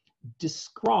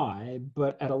describe,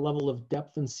 but at a level of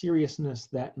depth and seriousness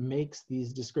that makes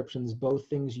these descriptions both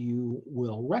things you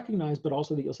will recognize, but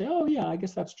also that you'll say, oh yeah, I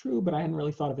guess that's true, but I hadn't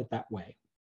really thought of it that way.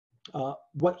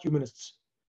 What humanists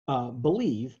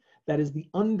believe, that is the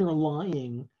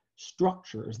underlying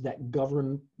structures that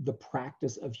govern the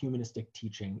practice of humanistic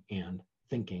teaching and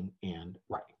thinking and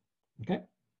writing, okay?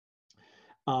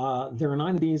 There are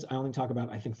 9 of these. I only talk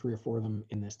about, I think, 3 or 4 of them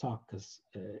in this talk because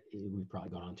we've probably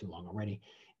gone on too long already.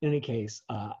 In any case,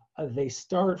 they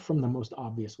start from the most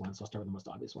obvious one. So I'll start with the most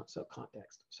obvious one, so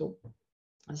context. So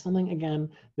something, again,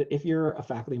 that if you're a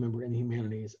faculty member in the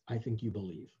humanities, I think you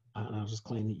believe, and I'll just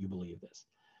claim that you believe this,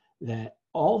 that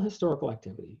all historical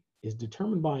activity is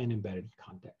determined by an embedded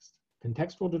context.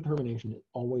 Contextual determination is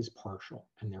always partial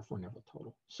and therefore never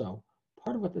total. So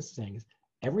part of what this is saying is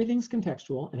everything's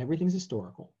contextual and everything's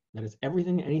historical, That is,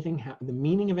 everything, anything, the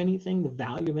meaning of anything, the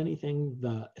value of anything,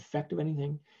 the effect of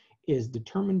anything is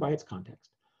determined by its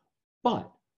context,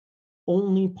 but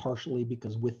only partially,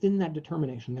 because within that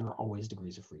determination, there are always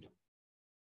degrees of freedom,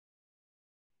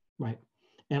 right?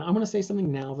 And I'm going to say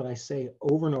something now that I say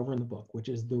over and over in the book, which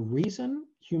is the reason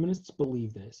humanists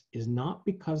believe this is not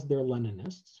because they're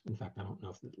Leninists. In fact, I don't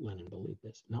know if Lenin believed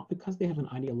this, not because they have an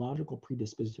ideological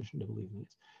predisposition to believe in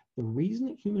this. The reason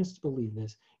that humanists believe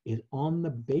this is on the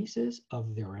basis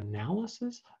of their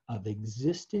analysis of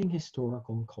existing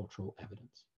historical and cultural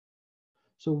evidence.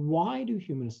 So why do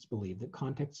humanists believe that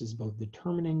context is both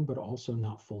determining but also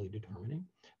not fully determining?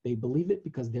 They believe it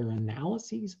because their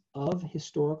analyses of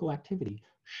historical activity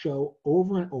show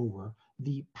over and over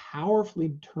the powerfully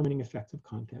determining effects of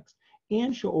context,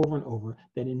 and show over and over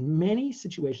that in many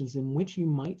situations in which you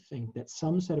might think that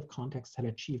some set of contexts had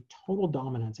achieved total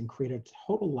dominance and created a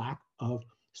total lack of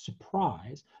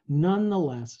surprise,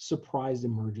 nonetheless, surprise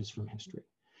emerges from history.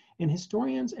 And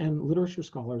historians and literature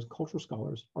scholars, cultural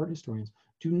scholars, art historians,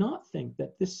 do not think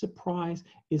that this surprise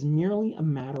is merely a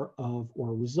matter of, or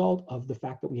a result of, the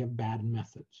fact that we have bad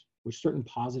methods, which certain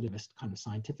positivist kind of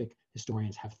scientific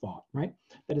historians have thought, right?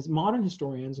 That is, modern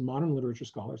historians, modern literature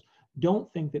scholars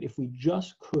don't think that if we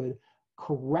just could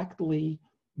correctly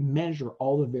measure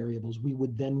all the variables, we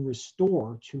would then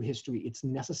restore to history its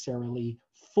necessarily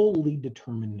fully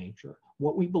determined nature.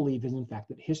 What we believe is, in fact,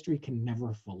 that history can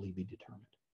never fully be determined.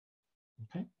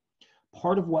 Okay,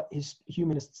 part of what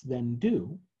humanists then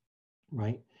do,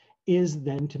 right, is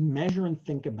then to measure and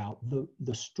think about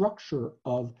the structure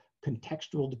of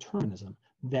contextual determinism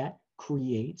that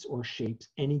creates or shapes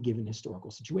any given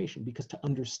historical situation. Because to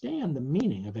understand the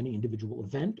meaning of any individual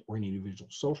event or any individual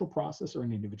social process or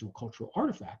any individual cultural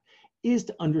artifact is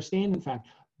to understand, in fact,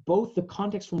 both the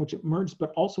context from which it emerged,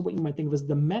 but also what you might think of as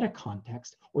the meta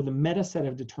context or the meta set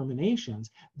of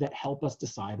determinations that help us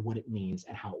decide what it means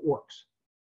and how it works.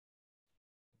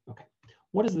 Okay,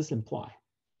 what does this imply?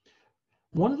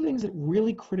 One of the things that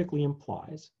really critically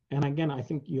implies, and again, I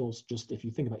think you'll just, if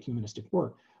you think about humanistic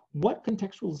work, what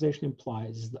contextualization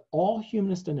implies is that all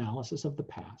humanist analysis of the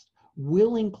past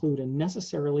will include and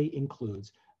necessarily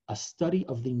includes a study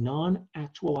of the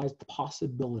non-actualized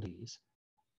possibilities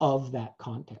of that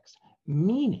context.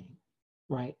 Meaning,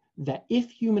 right, that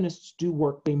if humanists do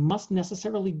work, they must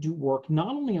necessarily do work not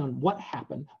only on what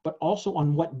happened, but also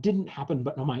on what didn't happen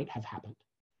but might have happened.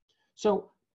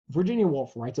 So Virginia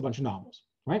Woolf writes a bunch of novels,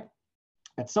 right?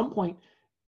 At some point,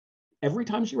 every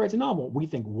time she writes a novel, we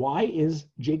think, why is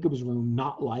Jacob's Room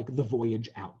not like The Voyage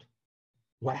Out?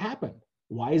 What happened?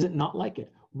 Why is it not like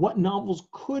it? What novels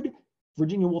could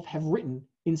Virginia Woolf have written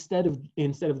instead of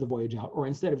The Voyage Out or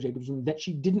instead of Jacob's Room that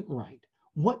she didn't write?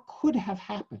 What could have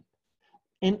happened?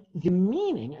 And the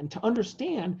meaning, and to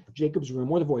understand Jacob's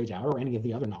Room or The Voyage Out or any of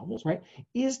the other novels, right,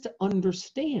 is to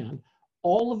understand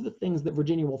all of the things that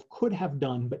Virginia Woolf could have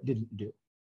done but didn't do.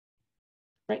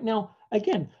 Right now,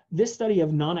 again, this study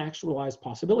of non-actualized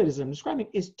possibilities I'm describing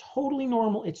is totally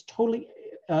normal. It's totally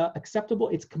acceptable.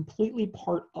 It's completely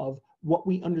part of what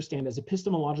we understand as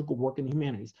epistemological work in the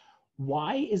humanities.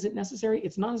 Why is it necessary?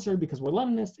 It's not necessary because we're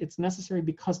Leninists. It's necessary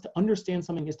because to understand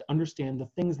something is to understand the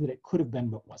things that it could have been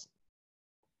but wasn't.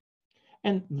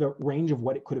 And the range of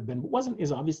what it could have been but wasn't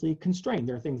is obviously constrained.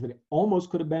 There are things that it almost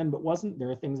could have been but wasn't.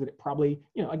 There are things that it probably,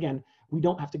 you know, again, we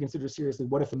don't have to consider seriously,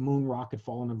 what if a moon rock had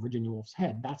fallen on Virginia Woolf's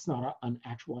head? That's not an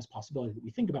actualized possibility that we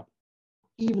think about.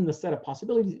 Even the set of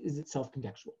possibilities is itself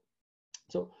contextual.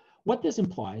 So what this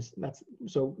implies,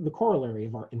 so the corollary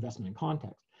of our investment in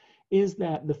context, is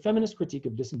that the feminist critique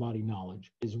of disembodied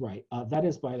knowledge is right. That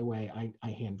is, by the way, I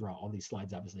hand draw all these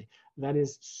slides, obviously. That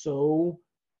is so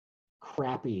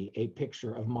crappy a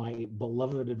picture of my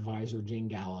beloved advisor, Jane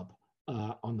Gallup,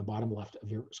 on the bottom left of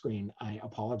your screen. I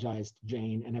apologize to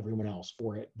Jane and everyone else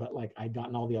for it, but like I'd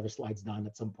gotten all the other slides done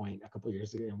at some point a couple of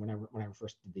years ago, whenever I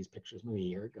first did these pictures, maybe a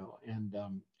year ago. And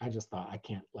I just thought, I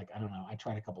can't, like, I don't know. I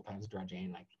tried a couple times to draw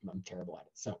Jane, I'm terrible at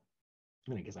it. So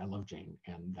I guess I love Jane,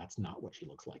 and that's not what she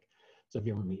looks like. So if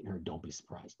you ever meet her, don't be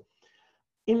surprised.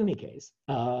 In any case,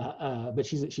 but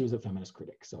she was a feminist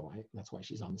critic, so that's why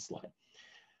she's on the slide.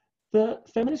 The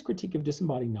feminist critique of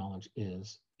disembodied knowledge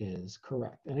is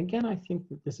correct. And again, I think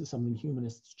that this is something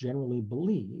humanists generally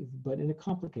believe, but in a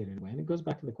complicated way. And it goes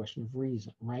back to the question of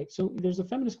reason, right? So there's a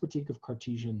feminist critique of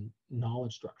Cartesian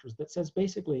knowledge structures that says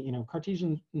basically, you know,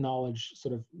 Cartesian knowledge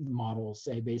sort of models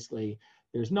say basically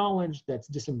there's knowledge that's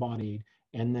disembodied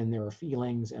And then there are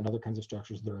feelings and other kinds of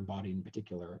structures that are embodied in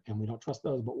particular, and we don't trust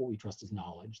those, but what we trust is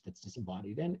knowledge that's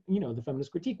disembodied. And, you know, the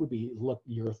feminist critique would be, look,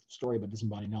 your story about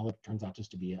disembodied knowledge turns out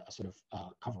just to be a sort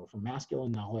of cover for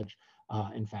masculine knowledge.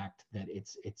 In fact, that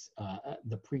it's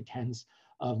the pretense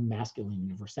of masculine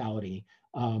universality.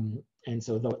 And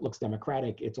so though it looks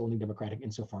democratic, it's only democratic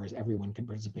insofar as everyone can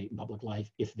participate in public life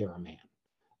if they're a man,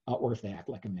 or if they act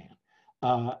like a man.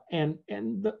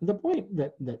 And the point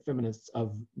that feminists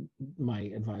of my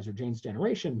advisor Jane's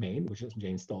generation made, which is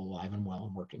Jane's still alive and well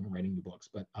and working and writing new books,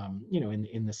 but you know,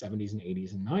 in the 70s and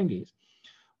 80s and 90s,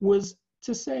 was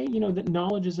to say, you know, that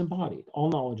knowledge is embodied, all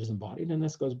knowledge is embodied, and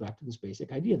this goes back to this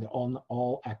basic idea that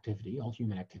all activity, all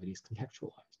human activity is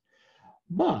contextualized.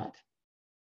 But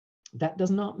that does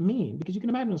not mean, because you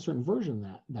can imagine a certain version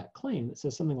of that claim that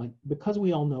says something like, because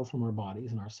we all know from our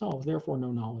bodies and ourselves, therefore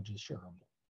no knowledge is shareable.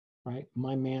 Right?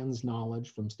 My man's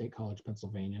knowledge from State College,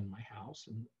 Pennsylvania, in my house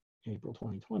in April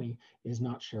 2020 is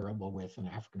not shareable with an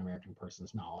African-American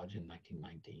person's knowledge in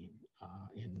 1919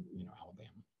 in, you know, Alabama.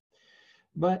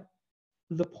 But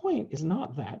the point is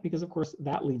not that, because of course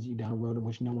that leads you down a road in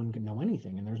which no one can know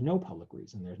anything, and there's no public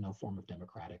reason, there's no form of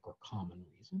democratic or common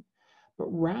reason, but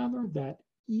rather that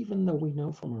even though we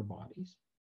know from our bodies,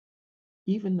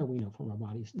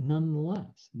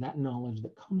 nonetheless, that knowledge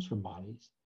that comes from bodies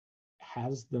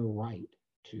has the right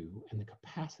to and the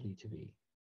capacity to be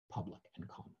public and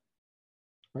common,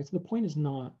 right? So the point is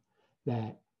not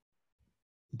that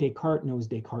Descartes knows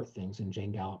Descartes things and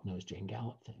Jane Gallup knows Jane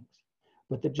Gallup things,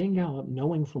 but that Jane Gallup,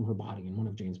 knowing from her body, and one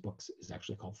of Jane's books is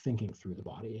actually called Thinking Through the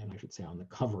Body, and I should say on the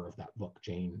cover of that book,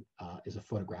 Jane is a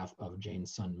photograph of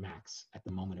Jane's son Max at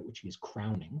the moment at which he is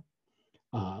crowning.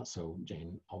 So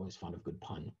Jane, always fond of good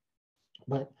pun,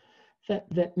 but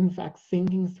that in fact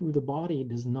thinking through the body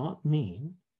does not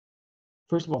mean,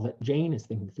 first of all, that Jane is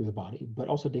thinking through the body, but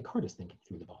also Descartes is thinking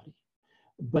through the body.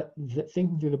 But that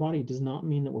thinking through the body does not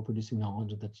mean that we're producing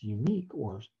knowledge that's unique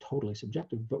or totally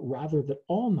subjective, but rather that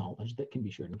all knowledge that can be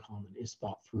shared in common is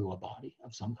thought through a body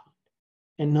of some kind.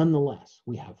 And nonetheless,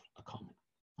 we have a common.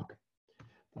 Okay,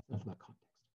 that's enough about context.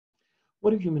 What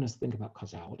do humanists think about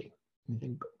causality? I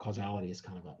think causality is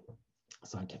kind of a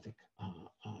scientific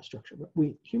structure, but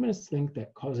we humanists think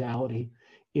that causality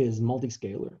is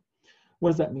multiscalar. What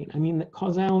does that mean? I mean that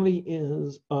causality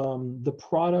is the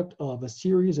product of a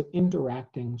series of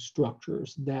interacting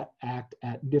structures that act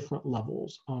at different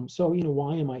levels. So, you know,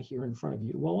 why am I here in front of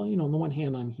you? Well, you know, on the one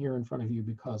hand, I'm here in front of you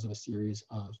because of a series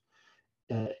of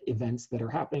events that are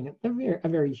happening at a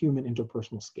very human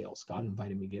interpersonal scale. Scott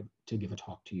invited me to give a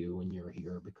talk to you, and you're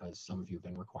here because some of you have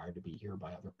been required to be here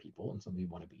by other people, and some of you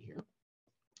want to be here.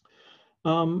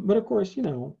 But of course, you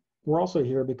know, we're also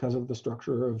here because of the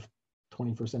structure of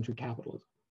 21st century capitalism,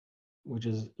 which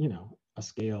is, you know, a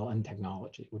scale, and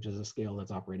technology, which is a scale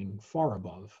that's operating far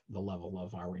above the level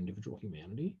of our individual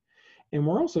humanity. And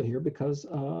we're also here because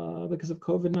of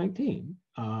COVID-19,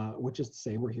 which is to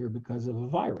say we're here because of a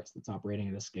virus that's operating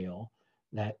at a scale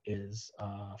that is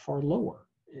far lower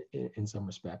in some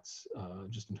respects,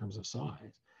 just in terms of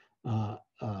size,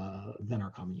 than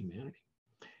our common humanity.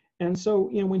 And so,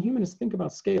 you know, when humanists think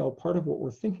about scale, part of what we're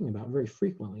thinking about very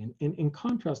frequently, and in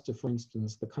contrast to, for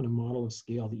instance, the kind of model of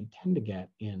scale that you tend to get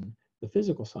in the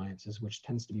physical sciences, which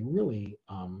tends to be really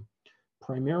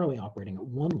primarily operating at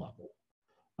one level,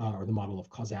 or the model of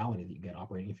causality that you get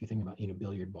operating, if you think about, you know,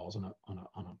 billiard balls on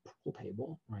a pool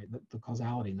table, right? The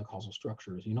causality and the causal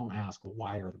structures, you don't ask, well,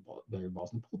 why are the billiard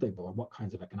balls on the pool table, or what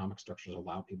kinds of economic structures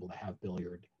allow people to have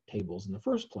billiard tables in the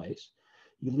first place.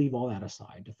 You leave all that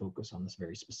aside to focus on this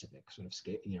very specific sort of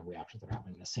scale, you know, reactions that are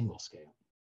happening in a single scale.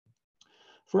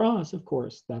 For us, of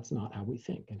course, that's not how we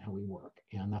think and how we work,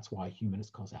 and that's why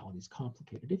humanist causality is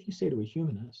complicated. If you say to a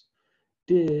humanist,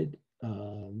 did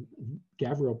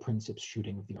Gavril Princip's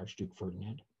shooting of the Archduke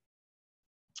Ferdinand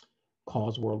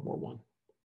cause World War I? On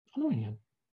the one hand,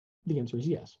 the answer is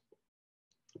yes.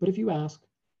 But if you ask,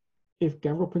 if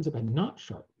Gavril Princip had not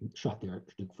shot the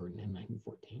Archduke Ferdinand in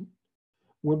 1914,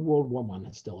 would World War I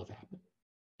still have happened?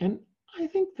 And I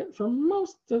think that for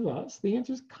most of us, the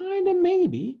answer is kind of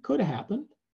maybe, could have happened.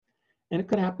 And it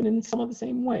could happen in some of the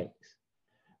same ways,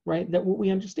 right? That what we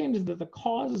understand is that the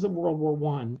causes of World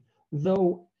War I,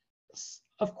 though,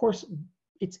 of course,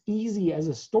 it's easy as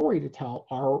a story to tell,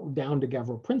 are down to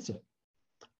Gavril Princip.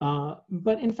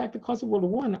 But in fact, the causes of World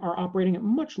War I are operating at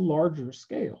much larger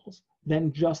scales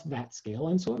than just that scale.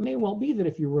 And so it may well be that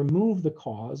if you remove the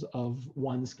cause of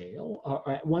one scale, or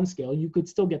at one scale, you could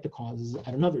still get the causes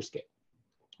at another scale,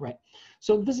 right?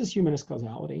 So this is humanist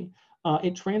causality.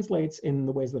 It translates in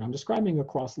the ways that I'm describing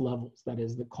across levels. That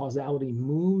is, the causality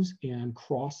moves and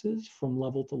crosses from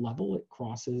level to level. It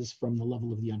crosses from the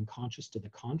level of the unconscious to the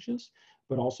conscious,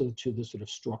 but also to the sort of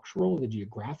structural, the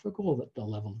geographical, at the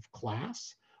level of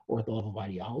class or at the level of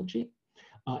ideology.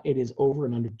 It is over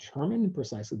and underdetermined in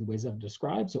precisely the ways I've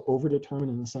described. So overdetermined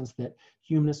in the sense that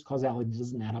humanist causality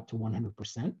doesn't add up to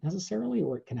 100% necessarily,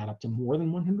 or it can add up to more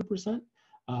than 100%.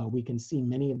 We can see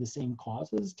many of the same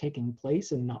causes taking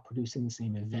place and not producing the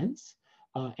same events.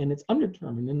 And it's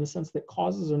undetermined in the sense that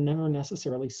causes are never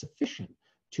necessarily sufficient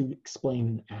to explain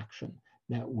an action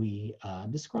that we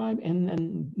describe,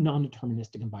 and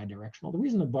non-deterministic and bidirectional. The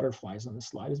reason the butterfly is on this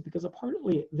slide is because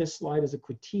partly this slide is a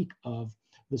critique of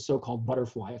the so-called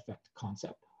butterfly effect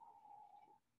concept.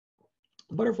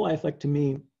 Butterfly effect, to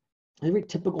me, a very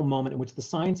typical moment in which the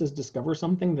sciences discover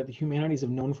something that the humanities have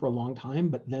known for a long time,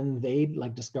 but then they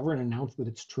like discover and announce that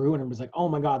it's true, and everybody's like, oh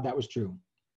my God, that was true.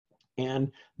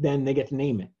 And then they get to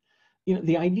name it. You know,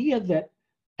 the idea that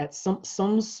at some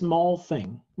small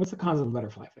thing, what's the concept of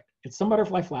butterfly effect? It's some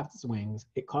butterfly flaps its wings,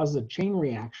 it causes a chain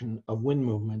reaction of wind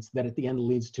movements that at the end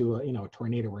leads to a, a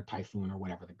tornado or a typhoon or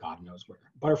whatever, the God knows where.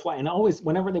 Butterfly, and always,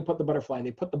 whenever they put the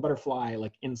butterfly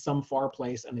like in some far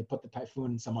place, and they put the typhoon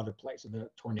in some other place, or the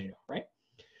tornado, right?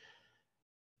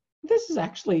 This is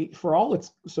actually, for all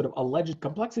its sort of alleged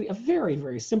complexity, a very,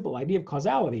 very simple idea of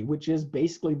causality, which is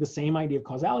basically the same idea of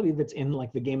causality that's in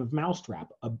like the game of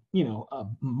Mousetrap. A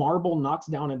marble knocks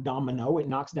down a domino, it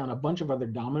knocks down a bunch of other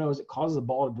dominoes, it causes a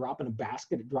ball to drop in a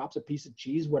basket, it drops a piece of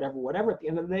cheese, whatever. At the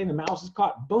end of the day, the mouse is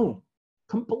caught. Boom.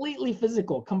 Completely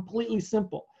physical, completely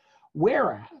simple.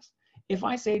 Whereas, if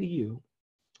I say to you,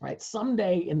 right,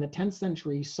 someday in the 10th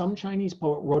century, some Chinese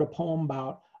poet wrote a poem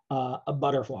about a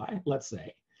butterfly, let's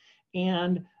say,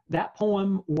 and that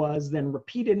poem was then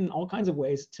repeated in all kinds of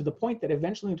ways to the point that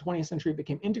eventually in the 20th century it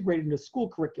became integrated into school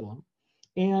curriculum.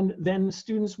 And then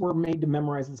students were made to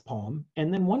memorize this poem.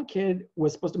 And then one kid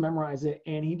was supposed to memorize it,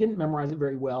 and he didn't memorize it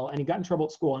very well, and he got in trouble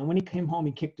at school. And when he came home,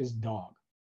 he kicked his dog.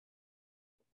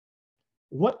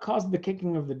 What caused the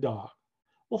kicking of the dog?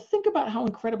 Well, think about how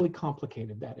incredibly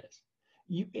complicated that is.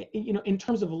 In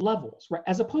terms of levels, right?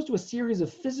 As opposed to a series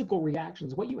of physical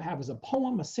reactions, what you have is a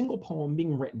poem, a single poem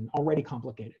being written, already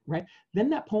complicated, right? Then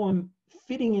that poem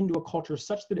fitting into a culture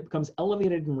such that it becomes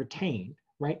elevated and retained,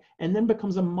 right? And then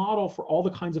becomes a model for all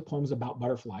the kinds of poems about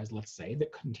butterflies, let's say,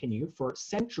 that continue for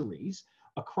centuries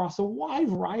across a wide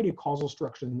variety of causal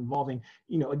structures involving,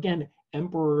 again,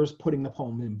 emperors putting the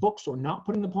poem in books or not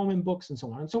putting the poem in books, and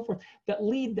so on and so forth, that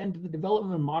lead then to the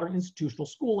development of modern institutional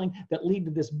schooling, that lead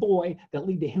to this boy, that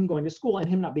lead to him going to school and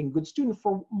him not being a good student.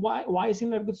 For why is he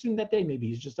not a good student that day? Maybe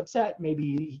he's just upset,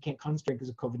 maybe he can't concentrate because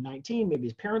of COVID-19, maybe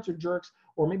his parents are jerks,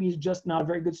 or maybe he's just not a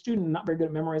very good student, not very good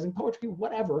at memorizing poetry,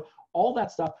 whatever. All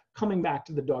that stuff coming back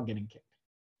to the dog getting kicked.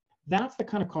 That's the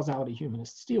kind of causality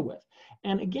humanists deal with.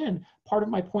 And again, part of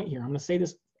my point here, I'm going to say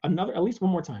this at least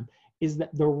one more time, is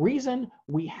that the reason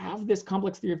we have this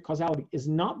complex theory of causality is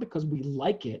not because we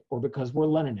like it or because we're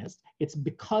Leninist. It's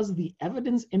because the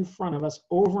evidence in front of us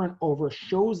over and over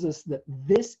shows us that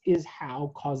this is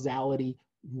how causality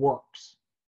works.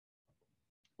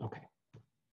 Okay.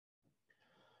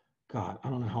 God, I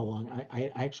don't know how long.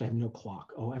 I actually have no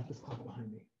clock. Oh, I have this clock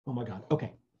behind me. Oh my God.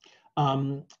 Okay.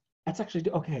 That's actually,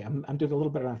 okay, I'm doing a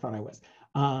little better than I thought I was.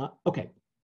 Okay.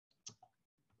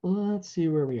 Let's see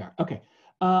where we are. Okay.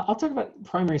 I'll talk about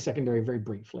primary, secondary very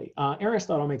briefly.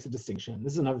 Aristotle makes a distinction.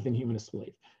 This is another thing humanists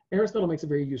believe. Aristotle makes a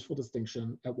very useful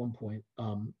distinction at one point.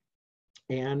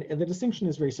 And the distinction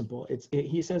is very simple.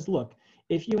 He says, look,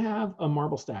 if you have a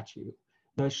marble statue,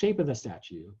 the shape of the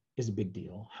statue is a big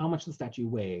deal. How much the statue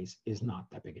weighs is not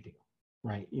that big a deal,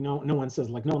 right? No one says,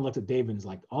 like, no one looks at David and is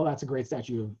like, oh, that's a great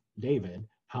statue of David.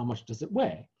 How much does it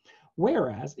weigh?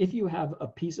 Whereas if you have a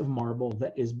piece of marble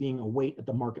that is being a weight at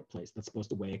the marketplace that's supposed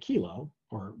to weigh a kilo,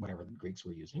 or whatever the Greeks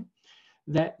were using,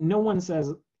 that no one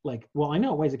says, like, well, I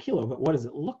know it weighs a kilo, but what does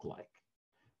it look like?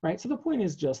 Right? So the point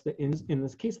is just that in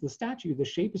this case of the statue, the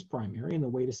shape is primary and the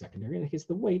weight is secondary. In the case of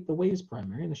the weight is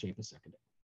primary and the shape is secondary.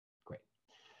 Great.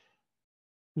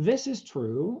 This is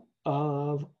true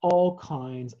of all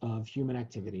kinds of human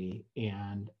activity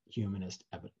and humanist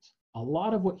evidence. A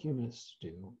lot of what humanists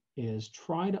do is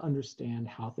try to understand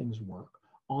how things work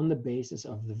on the basis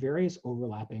of the various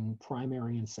overlapping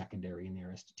primary and secondary, in the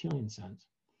Aristotelian sense,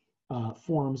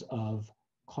 forms of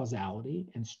causality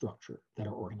and structure that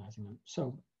are organizing them.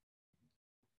 So,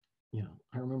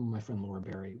 I remember my friend Laura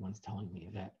Berry once telling me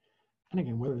that, and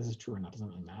again, whether this is true or not doesn't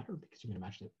really matter because you can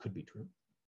imagine it could be true,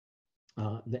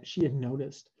 that she had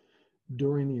noticed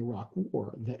during the Iraq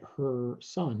War that her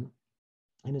son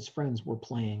and his friends were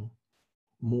playing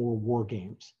more war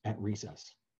games at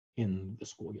recess in the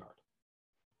schoolyard.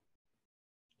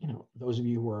 You know, those of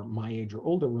you who are my age or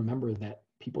older remember that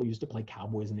people used to play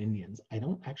cowboys and Indians. I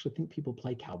don't actually think people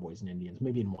play cowboys and Indians,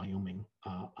 maybe in Wyoming.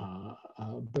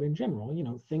 But in general, you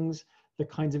know, the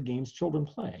kinds of games children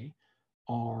play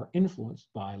are influenced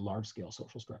by large-scale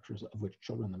social structures of which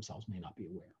children themselves may not be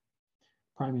aware.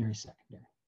 Primary, secondary,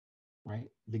 right?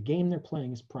 The game they're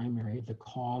playing is primary. The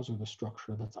cause or the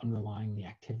structure that's underlying the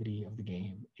activity of the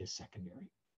game is secondary.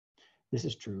 This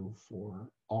is true for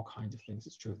all kinds of things.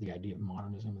 It's true of the idea of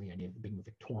modernism, the idea of being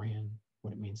Victorian,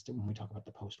 what it means to when we talk about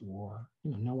the post-war.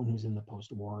 You know, no one who's in the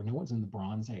post-war, no one's in the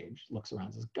Bronze Age looks around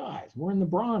and says, guys, we're in the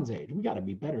Bronze Age. We got to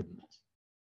be better than this,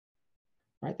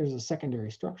 right? There's a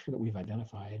secondary structure that we've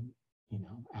identified, you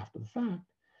know, after the fact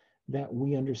that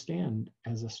we understand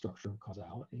as a structure of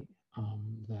causality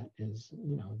that is,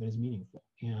 you know, that is meaningful.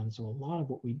 And so a lot of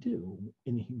what we do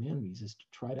in the humanities is to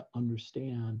try to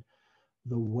understand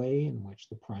the way in which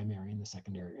the primary and the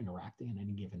secondary are interacting in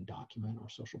any given document or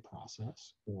social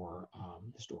process or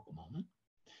historical moment,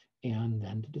 and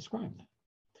then to describe that.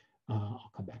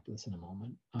 I'll come back to this in a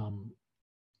moment. I'm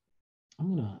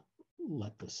gonna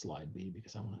let this slide be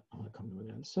because I wanna come to an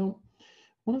end. So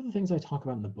one of the things I talk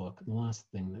about in the book, the last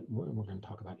thing that we're gonna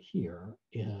talk about here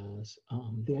is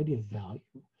the idea of value.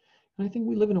 And I think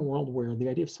we live in a world where the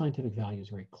idea of scientific value is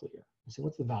very clear. You say,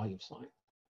 what's the value of science?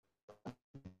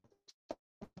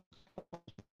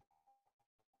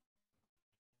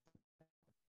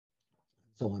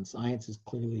 So when science is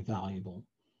clearly valuable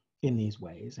in these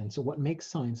ways. And so what makes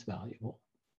science valuable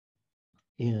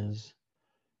is,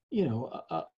 you know,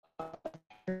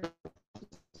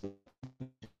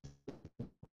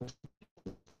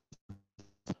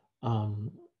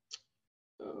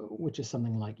 which is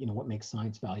something like, you know, what makes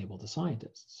science valuable to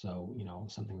scientists? So, you know,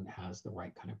 something that has the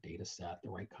right kind of data set,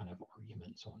 the right kind of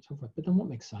argument, so on and so forth. But then what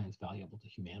makes science valuable to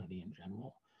humanity in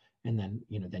general? And then,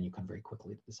 you know, then you come very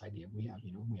quickly to this idea of we have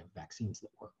vaccines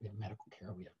that work, we have medical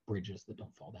care, we have bridges that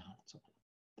don't fall down, and so on.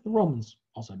 The Romans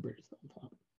also had bridges that don't fall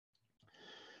down.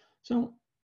 So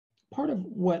part of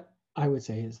what I would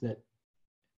say is that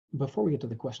before we get to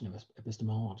the question of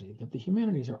epistemology, that the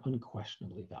humanities are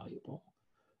unquestionably valuable.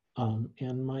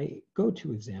 And my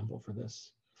go-to example for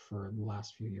this for the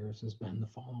last few years has been the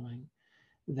following,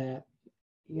 that,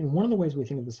 you know, one of the ways we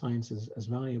think of the sciences as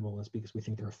valuable is because we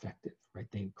think they're effective, right?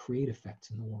 They create effects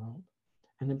in the world.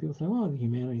 And then people say, well, the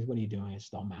humanities, what are you doing?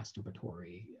 It's all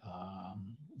masturbatory,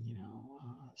 you know,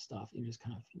 stuff. You're just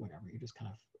kind of, whatever, you're just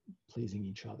kind of pleasing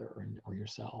each other or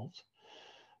yourselves.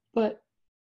 But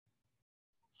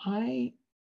I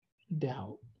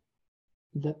doubt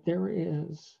that there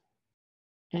is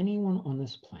anyone on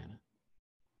this planet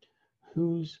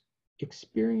whose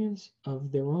experience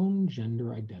of their own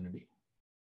gender identity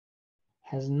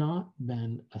has not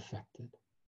been affected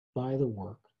by the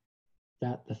work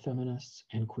that the feminists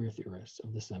and queer theorists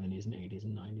of the 70s and 80s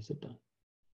and 90s have done.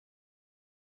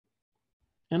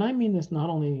 And I mean this not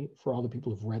only for all the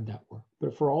people who've read that work,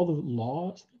 but for all the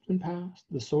laws that have been passed,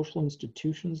 the social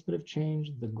institutions that have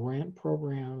changed, the grant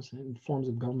programs and forms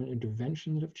of government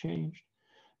intervention that have changed.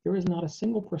 There is not a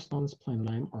single person on this planet,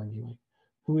 I'm arguing,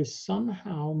 who has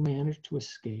somehow managed to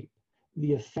escape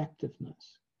the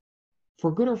effectiveness,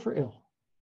 for good or for ill,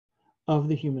 of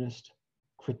the humanist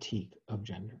critique of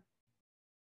gender.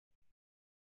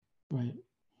 Right?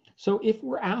 So if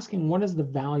we're asking what is the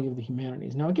value of the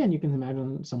humanities, now again, you can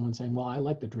imagine someone saying, well, I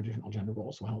like the traditional gender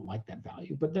role, so I don't like that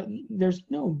value. But there's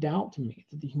no doubt to me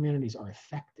that the humanities are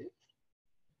effective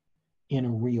in a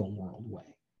real world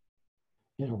way.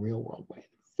 In a real world way.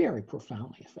 Very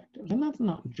profoundly effective. And that's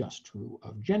not just true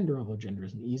of gender, although gender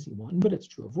is an easy one, but it's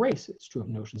true of race, it's true of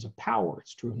notions of power,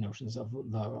 it's true of notions of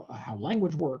how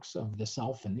language works, of the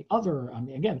self and the other. I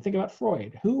mean, again, think about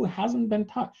Freud. Who hasn't been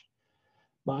touched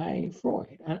by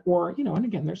Freud? Or, you know, and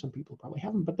again, there's some people who probably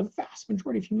haven't, but the vast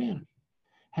majority of humanity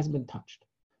has been touched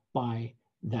by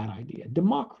that idea.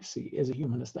 Democracy is a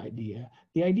humanist idea.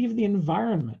 The idea of the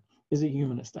environment is a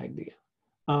humanist idea.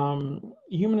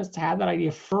 Humanists had that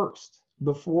idea first,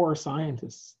 before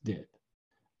scientists did.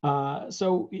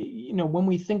 So, you know, when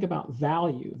we think about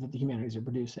value that the humanities are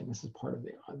producing, this is part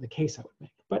of the case I would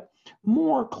make. But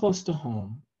more close to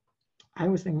home, I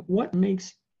was thinking, what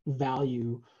makes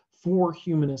value for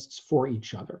humanists for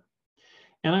each other?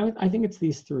 And I think it's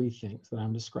these three things that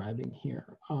I'm describing here.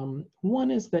 One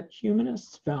is that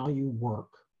humanists value work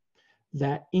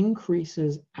that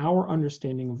increases our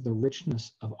understanding of the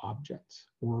richness of objects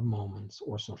or moments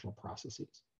or social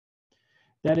processes.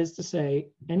 That is to say,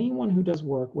 anyone who does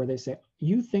work where they say,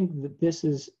 you think that this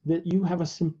is, that you have a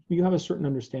certain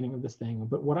understanding of this thing,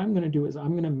 but what I'm going to do is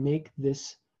I'm going to make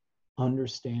this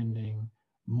understanding,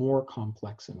 more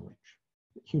complex and rich.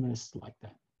 Humanists like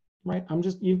that, right?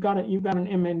 You've got an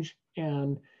image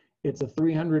and it's a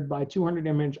 300 by 200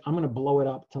 image. I'm going to blow it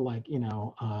up to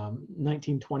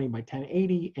 1920 by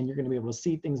 1080, and you're going to be able to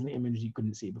see things in the image you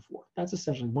couldn't see before. That's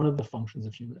essentially one of the functions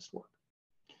of humanist work.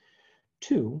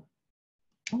 Two,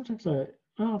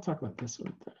 I'll talk about this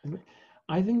one.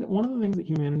 I think that one of the things that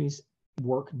humanities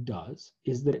work does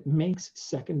is that it makes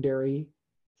secondary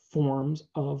forms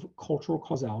of cultural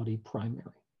causality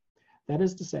primary. That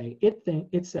is to say,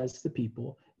 it says to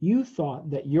people, you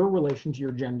thought that your relation to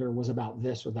your gender was about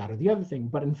this or that or the other thing,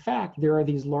 but in fact, there are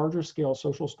these larger scale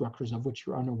social structures of which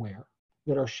you're unaware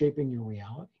that are shaping your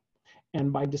reality.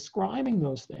 And by describing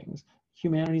those things,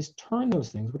 humanities turn those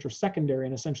things, which are secondary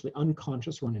and essentially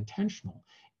unconscious or unintentional,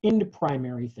 into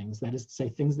primary things. That is to say,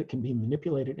 things that can be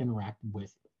manipulated, interacted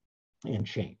with, and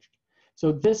changed.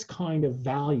 So this kind of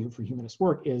value for humanist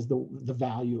work is the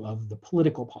value of the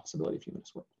political possibility of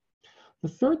humanist work. The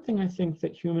third thing I think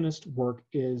that humanist work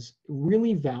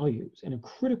really values in a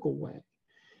critical way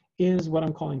is what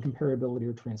I'm calling comparability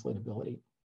or translatability.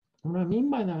 And what I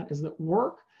mean by that is that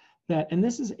work and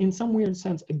this is in some weird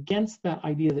sense against that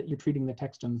idea that you're treating the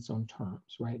text on its own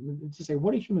terms, right? To say,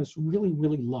 what do humanists really,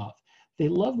 really love? They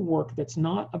love work that's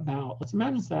not about, let's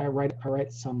imagine that I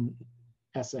write some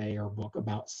essay or book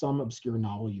about some obscure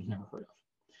novel you've never heard of.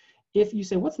 If you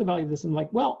say, what's the value of this? I'm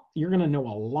like, well, you're going to know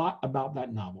a lot about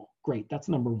that novel. Great, that's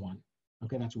number one.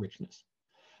 Okay, that's richness.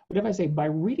 But if I say, by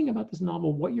reading about this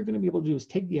novel, what you're going to be able to do is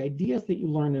take the ideas that you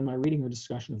learned in my reading or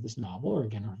discussion of this novel, or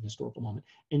again, our historical moment,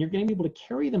 and you're going to be able to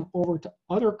carry them over to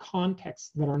other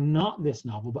contexts that are not this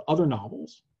novel, but other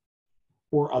novels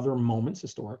or other moments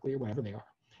historically or whatever they are,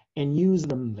 and use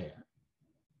them there.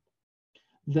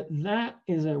 That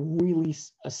is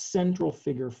a central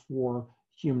figure for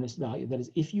humanist value. That is,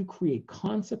 if you create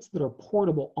concepts that are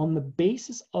portable on the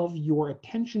basis of your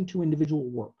attention to individual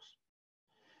works,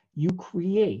 you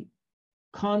create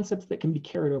concepts that can be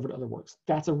carried over to other works.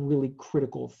 That's a really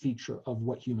critical feature of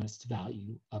what humanists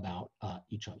value about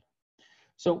each other.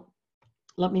 So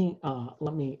let me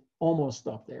almost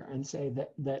stop there and say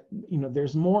that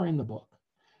there's more in the book,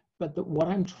 but what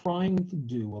I'm trying to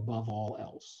do above all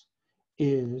else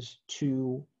is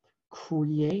to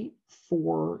create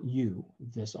for you,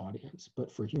 this audience,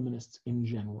 but for humanists in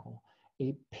general,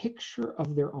 a picture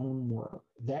of their own work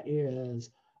that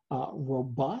is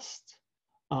robust,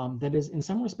 that is in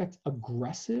some respects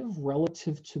aggressive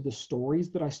relative to the stories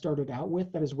that I started out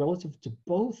with, that is relative to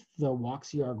both the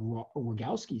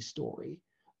Waksiarg-Rogowski story,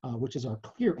 which is our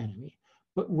clear enemy,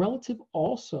 but relative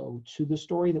also to the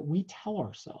story that we tell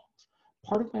ourselves.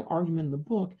 Part of my argument in the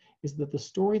book is that the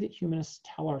story that humanists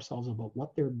tell ourselves about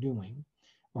what they're doing,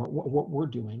 or what we're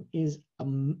doing, is a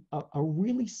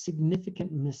really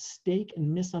significant mistake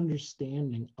and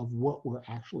misunderstanding of what we're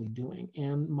actually doing.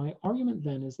 And my argument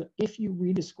then is that if you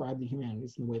redescribe the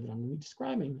humanities in the way that I'm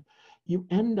redescribing, you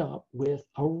end up with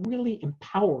a really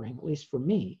empowering, at least for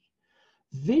me,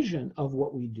 vision of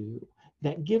what we do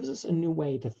that gives us a new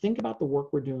way to think about the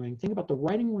work we're doing, think about the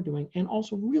writing we're doing, and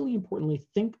also really importantly,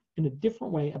 think in a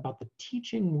different way about the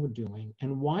teaching we're doing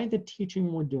and why the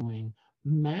teaching we're doing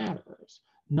matters,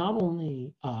 not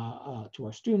only to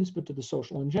our students, but to the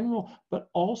social in general,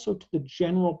 but also to the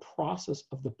general process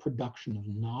of the production of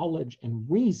knowledge and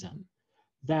reason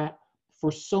that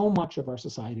for so much of our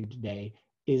society today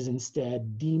is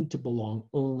instead deemed to belong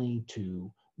only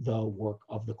to the work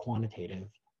of the quantitative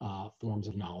forms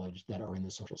of knowledge that are in the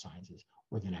social sciences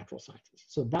or the natural sciences.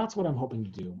 So that's what I'm hoping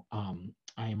to do.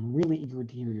 I am really eager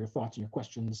to hear your thoughts and your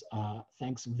questions.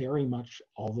 Thanks very much,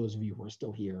 all those of you who are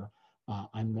still here.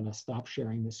 I'm going to stop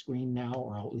sharing the screen now,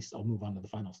 or at least I'll move on to the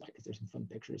final slide because there's some fun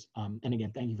pictures. And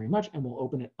again, thank you very much, and we'll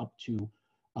open it up to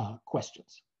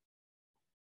questions.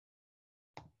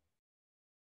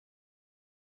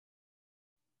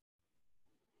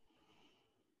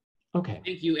 Okay.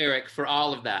 Thank you, Eric, for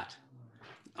all of that.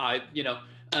 As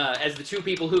the two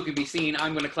people who can be seen,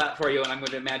 I'm going to clap for you, and I'm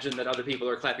going to imagine that other people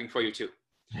are clapping for you too.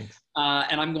 Thanks.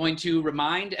 And I'm going to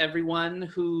remind everyone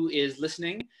who is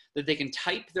listening that they can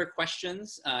type their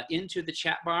questions into the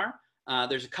chat bar.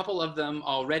 There's a couple of them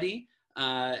already,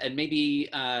 and maybe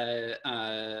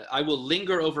I will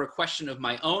linger over a question of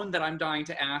my own that I'm dying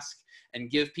to ask and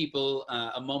give people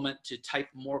a moment to type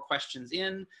more questions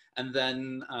in. And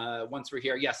then once we're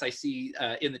here, yes, I see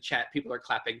in the chat, people are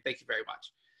clapping. Thank you very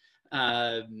much.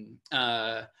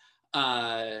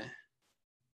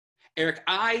 Eric,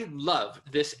 I love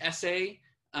this essay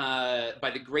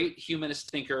by the great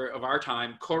humanist thinker of our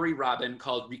time, Corey Robin,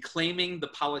 called Reclaiming the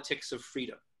Politics of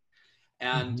Freedom.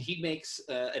 And he makes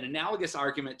an analogous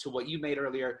argument to what you made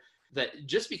earlier, that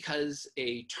just because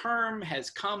a term has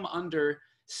come under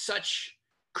such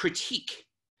critique,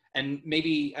 and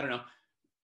maybe, I don't know,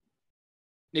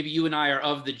 maybe you and I are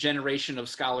of the generation of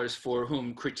scholars for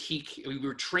whom critique, we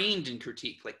were trained in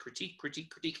critique, like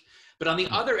critique. But on the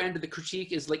other end of the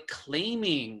critique is like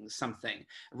claiming something.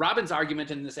 Robin's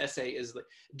argument in this essay is like,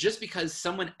 just because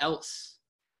someone else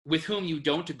with whom you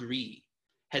don't agree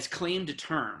has claimed a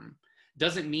term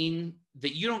doesn't mean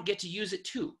that you don't get to use it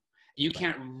too. You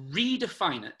can't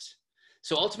redefine it.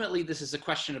 So ultimately, this is a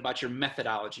question about your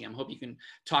methodology. I'm hoping you can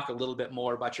talk a little bit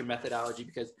more about your methodology,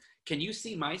 because can you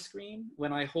see my screen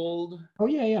when I hold? Oh,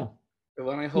 yeah.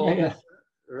 When I hold Yeah. this,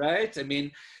 right? I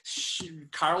mean,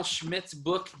 Carl Schmitt's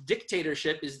book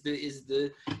Dictatorship is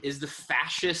the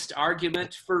fascist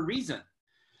argument for reason.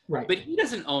 Right. But he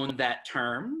doesn't own that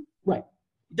term. Right.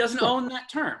 He doesn't own that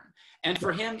term. And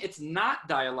for him, it's not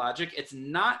dialogic. It's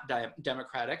not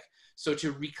democratic. So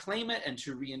to reclaim it and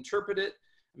to reinterpret it,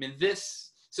 I mean,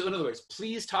 so in other words,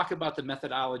 please talk about the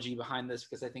methodology behind this,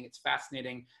 because I think it's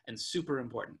fascinating and super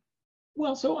important.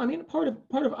 Well, so I mean, part of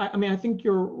I mean, I think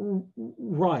you're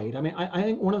right. I mean, I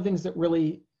think one of the things that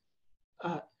really,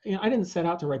 you know, I didn't set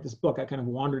out to write this book. I kind of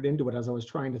wandered into it as I was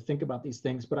trying to think about these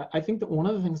things. But I think that one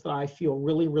of the things that I feel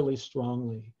really, really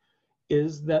strongly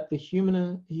is that the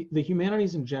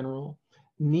humanities in general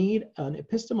need an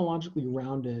epistemologically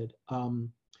rounded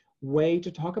way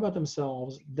to talk about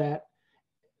themselves that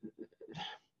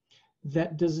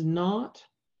does not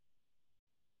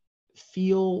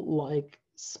feel like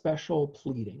special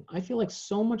pleading. I feel like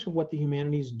so much of what the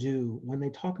humanities do when they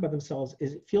talk about themselves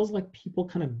is it feels like people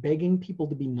kind of begging people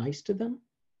to be nice to them.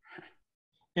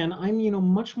 And I'm, you know,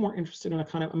 much more interested in a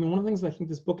kind of, I mean, one of the things that I think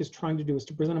this book is trying to do is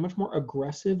to present a much more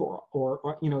aggressive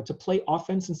or you know, to play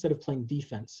offense instead of playing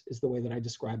defense is the way that I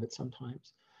describe it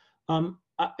sometimes.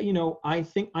 You know, I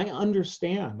think I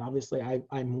understand, obviously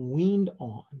I'm weaned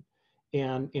on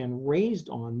and raised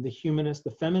on the humanist,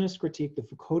 the feminist critique, the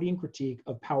Foucauldian critique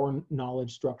of power,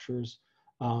 knowledge structures,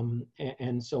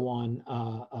 and so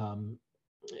on,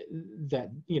 that,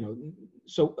 you know,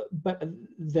 so, but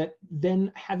that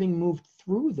then having moved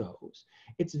through those,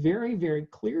 it's very, very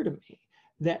clear to me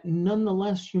that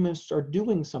nonetheless humanists are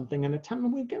doing something, and at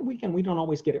times we don't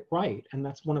always get it right. And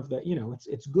that's one of the, you know,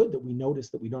 it's good that we notice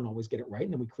that we don't always get it right,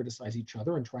 and then we criticize each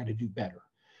other and try to do better.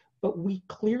 But we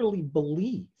clearly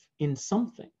believe in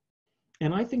something.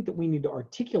 And I think that we need to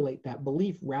articulate that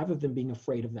belief rather than being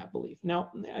afraid of that belief.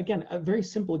 Now, again, a very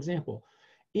simple example.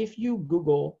 If you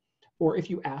Google, or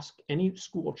if you ask any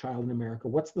school child in America,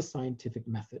 what's the scientific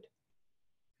method?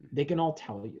 They can all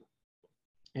tell you.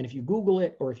 And if you Google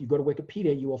it, or if you go to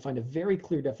Wikipedia, you will find a very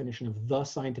clear definition of the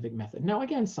scientific method. Now,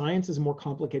 again, science is more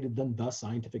complicated than the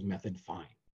scientific method, fine,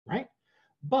 right?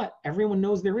 But everyone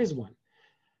knows there is one.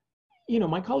 You know,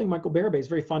 my colleague Michael Barabay is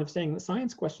very fond of saying that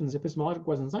science questions, epistemological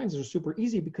questions in science are super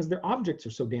easy because their objects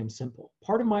are so damn simple.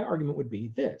 Part of my argument would be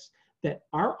this, that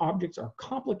our objects are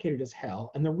complicated as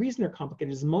hell, and the reason they're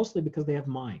complicated is mostly because they have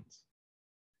minds.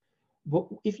 But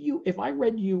if I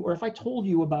read you, or if I told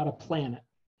you about a planet,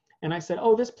 and I said,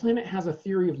 oh, this planet has a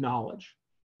theory of knowledge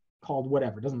called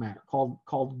whatever, doesn't matter,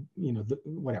 called you know,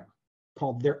 whatever,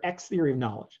 called their X theory of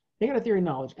knowledge. They got a theory of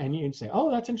knowledge, and you'd say,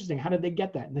 oh, that's interesting. How did they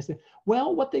get that? And they said,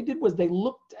 well, what they did was they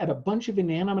looked at a bunch of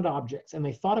inanimate objects, and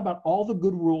they thought about all the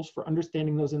good rules for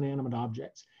understanding those inanimate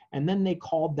objects, and then they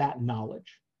called that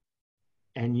knowledge.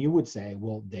 And you would say,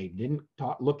 well, they didn't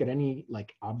look at any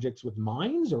like objects with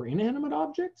minds or inanimate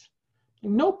objects?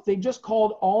 Nope, they just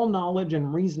called all knowledge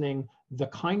and reasoning the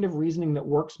kind of reasoning that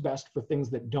works best for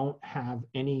things that don't have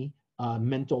any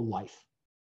mental life.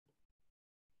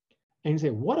 And you say,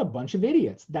 what a bunch of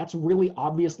idiots. That's really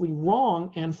obviously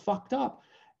wrong and fucked up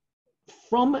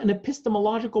from an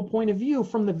epistemological point of view,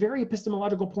 from the very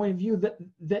epistemological point of view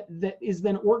that is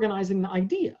then organizing the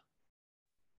idea,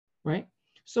 right?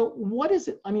 So what is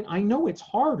it? I mean, I know it's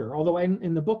harder, although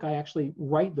in the book, I actually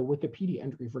write the Wikipedia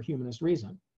entry for humanist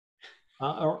reason,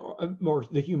 or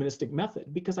the humanistic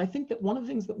method, because I think that one of the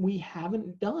things that we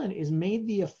haven't done is made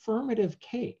the affirmative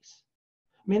case.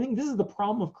 I mean, I think this is the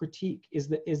problem of critique, is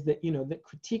that you know, that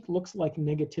critique looks like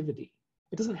negativity.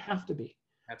 It doesn't have to be.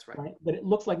 That's right. But it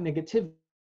looks like negativity,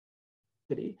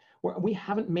 where we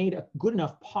haven't made a good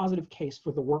enough positive case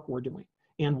for the work we're doing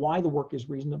and why the work is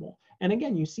reasonable. And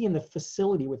again, you see in the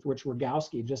facility with which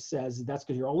Rogowski just says, that's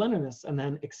because you're all Leninists, and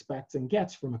then expects and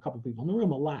gets from a couple of people in the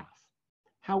room a laugh.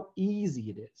 How easy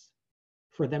it is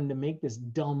for them to make this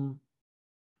dumb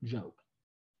joke.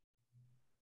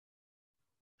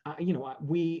 You know,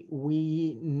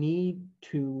 we need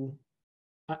to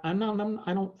I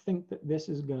don't think that this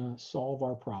is going to solve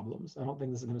our problems. I don't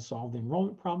think this is going to solve the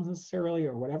enrollment problems necessarily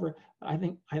or whatever.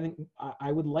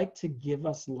 I would like to give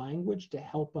us language to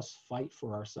help us fight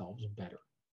for ourselves better.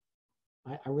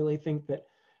 I really think that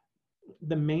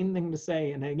the main thing to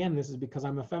say, and again, this is because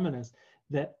I'm a feminist,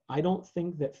 that I don't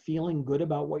think that feeling good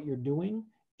about what you're doing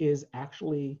is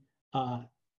actually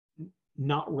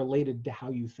not related to how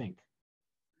you think.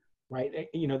 Right?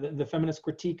 You know, the feminist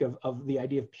critique of the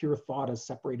idea of pure thought as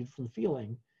separated from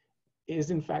feeling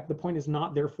is, in fact, the point is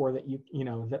not therefore that you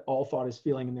know, that all thought is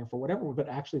feeling and therefore whatever, but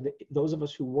actually that those of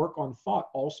us who work on thought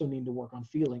also need to work on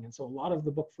feeling. And so a lot of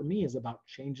the book for me is about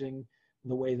changing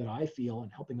the way that I feel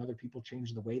and helping other people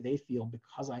change the way they feel,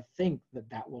 because I think that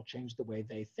that will change the way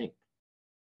they think.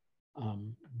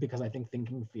 Because I think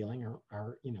thinking and feeling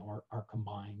are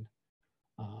combined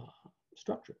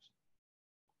structures.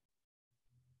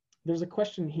 There's a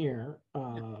question here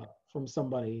from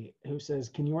somebody who says,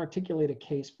 can you articulate a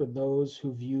case for those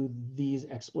who view these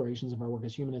explorations of our work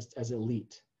as humanists as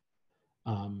elite?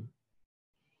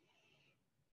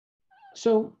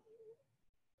 So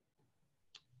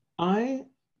I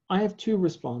have two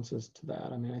responses to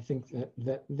that. I mean, I think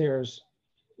that there's,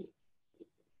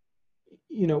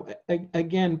 you know,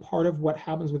 again, part of what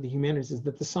happens with the humanities is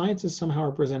that the sciences somehow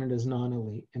are presented as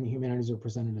non-elite and the humanities are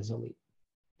presented as elite.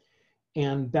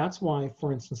 And that's why,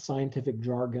 for instance, scientific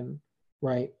jargon,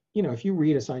 right? You know, if you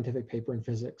read a scientific paper in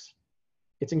physics,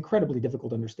 it's incredibly difficult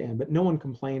to understand, but no one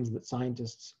complains that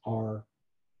scientists are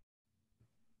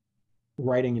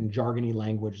writing in jargony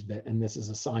language and this is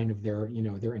a sign of their, you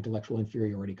know, their intellectual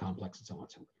inferiority complex and so on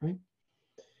and so forth, right?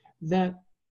 That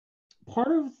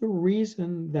part of the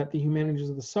reason that the humanities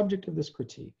are the subject of this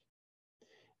critique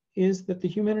is that the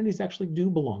humanities actually do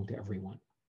belong to everyone.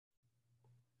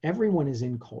 Everyone is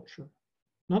in culture.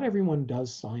 Not everyone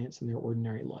does science in their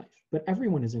ordinary life, but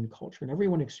everyone is in culture and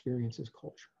everyone experiences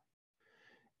culture.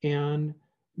 And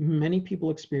many people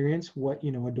experience what,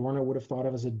 you know, Adorno would have thought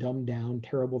of as a dumbed down,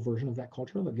 terrible version of that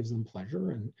culture that gives them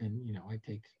pleasure. And you know, I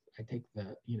take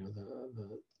the, you know,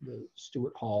 the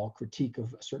Stuart Hall critique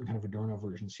of a certain kind of Adorno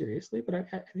version seriously, but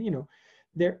you know,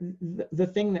 the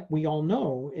thing that we all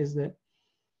know is that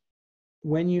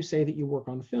when you say that you work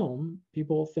on film,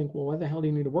 people think, well, why the hell do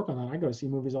you need to work on that? I go to see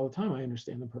movies all the time. I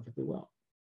understand them perfectly well,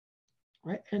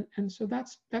 right? And so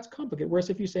that's complicated.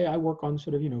 Whereas if you say I work on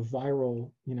sort of, you know,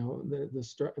 viral, you know, the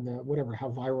whatever, how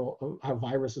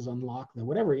viruses unlock the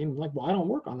whatever, you know, like, well, I don't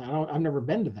work on that. I've never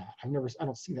been to that. I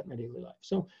don't see that in my daily life.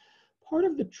 So part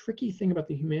of the tricky thing about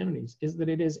the humanities is that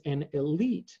it is an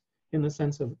elite in the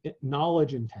sense of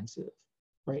knowledge intensive,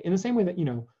 right? In the same way that, you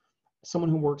know,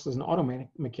 someone who works as an auto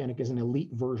mechanic is an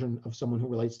elite version of someone who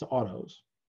relates to autos,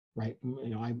 right? You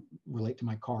know, I relate to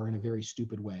my car in a very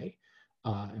stupid way,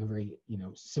 in a very, you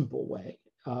know, simple way.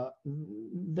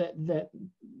 That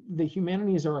the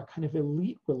humanities are a kind of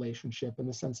elite relationship in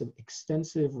the sense of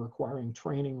extensive, requiring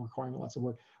training, requiring lots of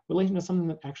work, relation to something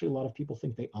that actually a lot of people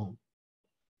think they own.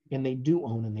 And they do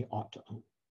own and they ought to own.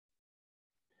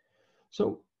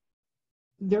 So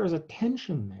there is a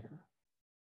tension there.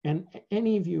 And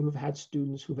any of you who've had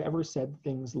students who've ever said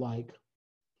things like,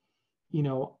 you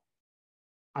know,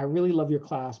 I really love your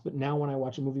class, but now when I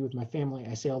watch a movie with my family,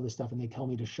 I say all this stuff and they tell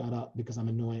me to shut up because I'm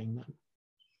annoying them.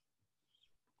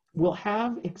 We'll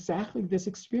have exactly this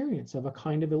experience of a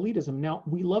kind of elitism. Now,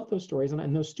 we love those stories,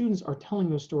 and those students are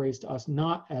telling those stories to us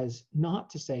not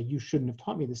to say you shouldn't have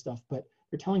taught me this stuff, but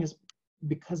they're telling us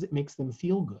because it makes them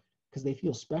feel good, because they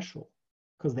feel special,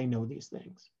 because they know these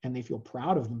things and they feel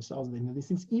proud of themselves. They know these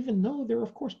things, even though there are,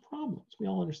 of course, problems. We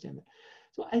all understand that.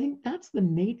 So I think that's the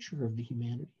nature of the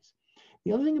humanities.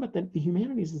 The other thing about the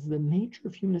humanities is the nature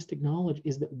of humanistic knowledge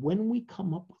is that when we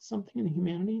come up with something in the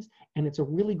humanities and it's a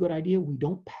really good idea, we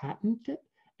don't patent it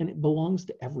and it belongs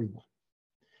to everyone.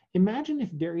 Imagine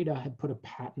if Derrida had put a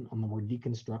patent on the word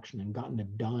deconstruction and gotten a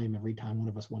dime every time one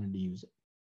of us wanted to use it,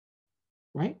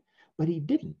 right? But he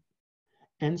didn't.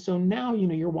 And so now, you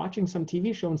know, you're watching some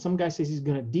TV show and some guy says he's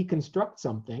going to deconstruct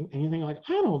something and you're thinking like,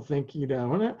 I don't think you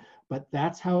do, but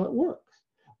that's how it works.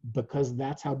 Because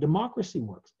that's how democracy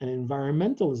works and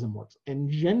environmentalism works and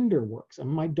gender works. And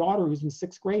my daughter, who's in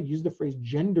 6th grade, used the phrase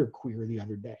genderqueer the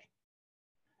other day.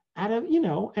 Out of, you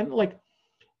know, and like,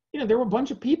 you know, there were a bunch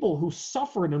of people who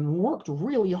suffered and worked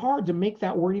really hard to make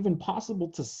that word even possible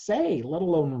to say, let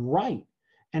alone write.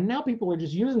 And now people are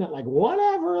just using it like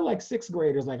whatever, like 6th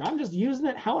graders, like I'm just using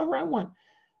it however I want.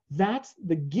 That's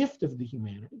the gift of the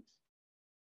humanities.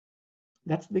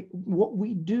 That's what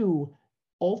we do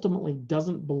ultimately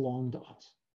doesn't belong to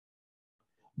us.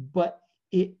 But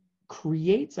it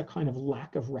creates a kind of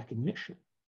lack of recognition.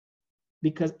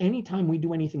 Because anytime we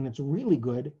do anything that's really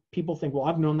good, people think, well,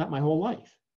 I've known that my whole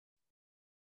life,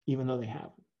 even though they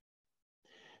haven't.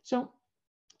 So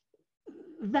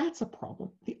that's a problem.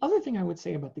 The other thing I would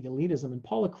say about the elitism, and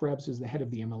Paula Krebs, who's the head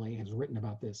of the MLA, has written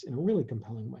about this in a really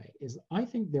compelling way, is I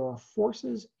think there are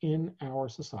forces in our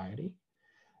society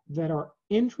that are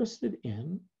interested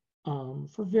in,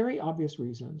 for very obvious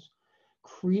reasons,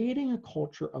 creating a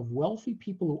culture of wealthy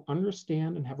people who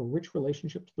understand and have a rich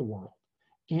relationship to the world,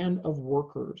 and of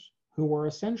workers who are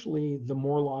essentially the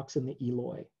Morlocks and the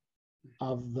Eloi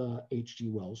of the H.G.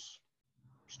 Wells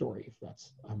story, if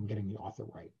that's, I'm getting the author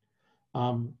right.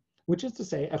 Which is to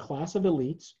say, a class of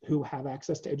elites who have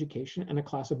access to education and a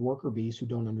class of worker bees who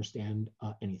don't understand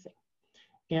anything.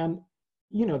 And,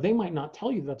 you know, they might not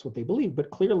tell you that's what they believe,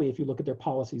 but clearly if you look at their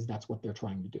policies, that's what they're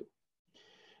trying to do.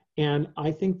 And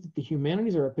I think that the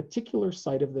humanities are a particular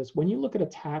site of this. When you look at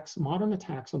attacks, modern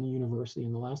attacks on the university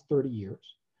in the last 30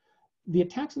 years, the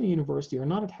attacks on the university are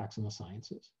not attacks on the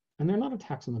sciences, and they're not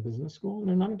attacks on the business school, and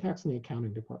they're not attacks on the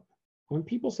accounting department. When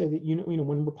people say that,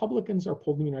 when Republicans are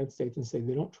pulled in the United States and say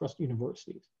they don't trust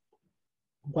universities,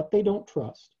 what they don't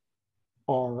trust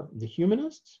are the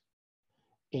humanists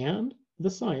and the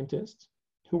scientists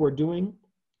who are doing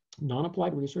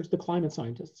non-applied research, the climate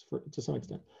scientists to some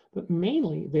extent, but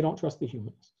mainly they don't trust the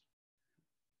humanists,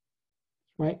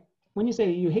 right? When you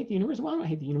say you hate the university, well, I don't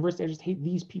hate the university, I just hate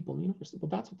these people in the university. Well,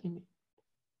 that's what they mean.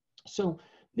 So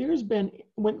there's been,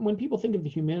 when people think of the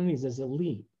humanities as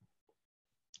elite,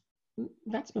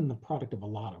 that's been the product of a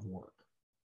lot of work.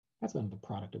 That's been the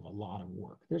product of a lot of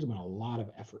work. There's been a lot of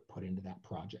effort put into that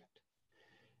project.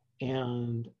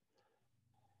 And,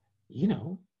 you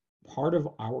know, part of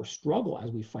our struggle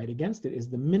as we fight against it is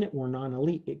the minute we're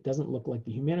non-elite, it doesn't look like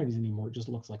the humanities anymore. It just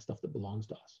looks like stuff that belongs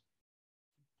to us.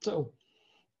 So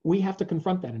we have to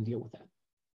confront that and deal with that.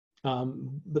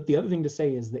 But the other thing to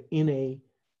say is that in a,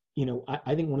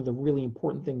 I think one of the really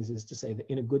important things is to say that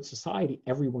in a good society,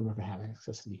 everyone would have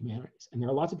access to the humanities. And there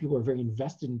are lots of people who are very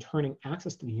invested in turning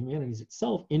access to the humanities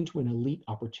itself into an elite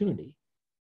opportunity,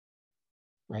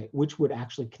 right? Which would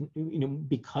actually,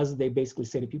 because they basically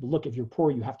say to people, look, if you're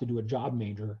poor, you have to do a job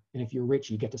major. And if you're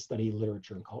rich, you get to study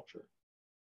literature and culture,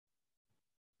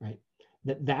 right?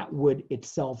 That would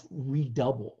itself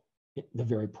redouble the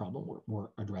very problem we're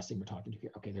addressing, we're talking to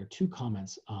here. Okay, there are two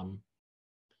comments.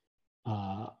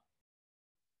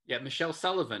 Yeah, Michelle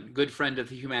Sullivan, good friend of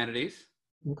the humanities,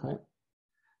 Okay.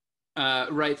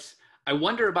 Writes, I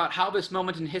wonder about how this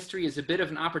moment in history is a bit of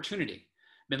an opportunity.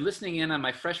 Been listening in on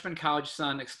my freshman college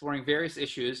son exploring various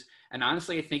issues, and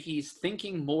honestly, I think he's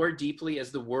thinking more deeply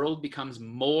as the world becomes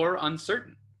more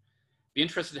uncertain. Be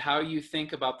interested how you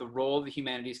think about the role the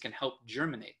humanities can help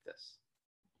germinate this.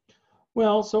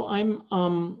 Well, so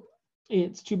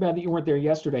it's too bad that you weren't there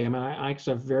yesterday. I mean, I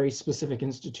actually have very specific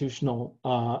institutional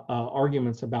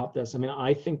arguments about this. I mean,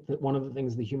 I think that one of the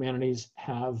things the humanities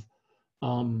have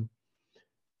done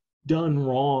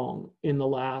wrong in the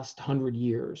last 100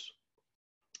 years,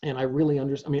 and I really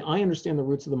understand, I understand the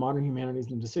roots of the modern humanities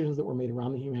and the decisions that were made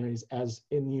around the humanities as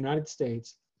in the United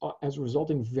States as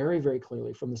resulting very, very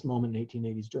clearly from this moment in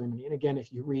 1880s Germany. And again,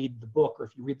 if you read the book or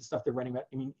if you read the stuff they're writing about,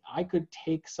 I could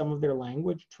take some of their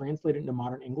language, translate it into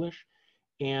modern English,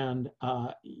 and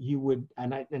you would,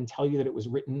 and tell you that it was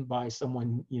written by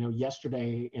someone,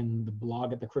 yesterday in the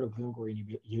blog at the Critical Inquiry, and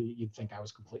you'd think I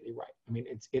was completely right. I mean,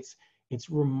 it's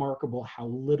remarkable how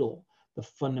little the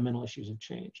fundamental issues have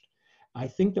changed. I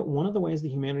think that one of the ways the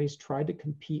humanities tried to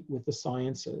compete with the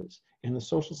sciences and the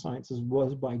social sciences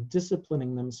was by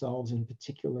disciplining themselves in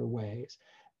particular ways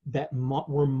that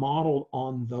were modeled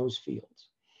on those fields.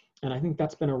 And I think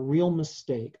that's been a real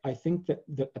mistake. I think that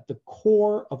at the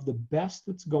core of the best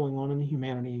that's going on in the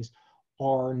humanities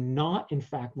are not, in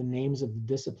fact, the names of the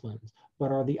disciplines,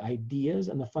 but are the ideas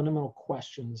and the fundamental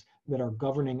questions that are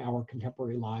governing our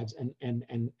contemporary lives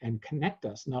and connect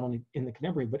us, not only in the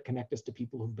contemporary, but connect us to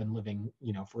people who've been living,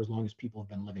 for as long as people have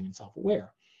been living and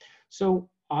self-aware. So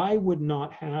I would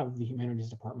not have the humanities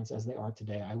departments as they are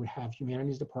today. I would have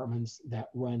humanities departments that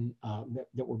run,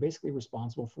 that were basically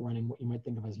responsible for running what you might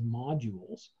think of as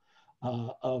modules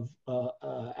of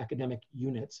academic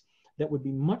units that would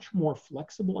be much more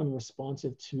flexible and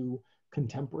responsive to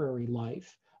contemporary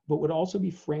life, but would also be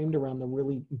framed around the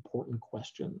really important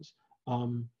questions.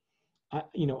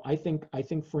 I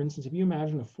think, for instance, if you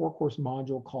imagine a 4-course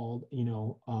module called,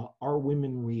 Are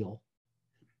Women Real?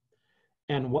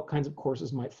 And what kinds of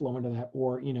courses might flow into that,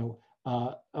 or,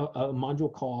 a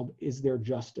module called Is There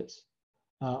Justice?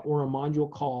 Or a module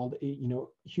called,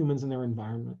 Humans and Their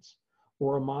Environments,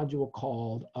 or a module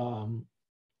called,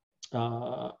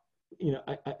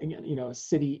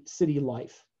 city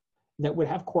life. that would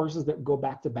have courses that go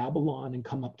back to Babylon and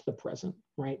come up to the present,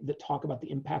 right? That talk about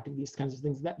the impact of these kinds of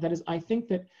things. That is, I think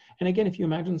that, and again, if you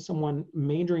imagine someone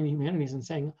majoring in humanities and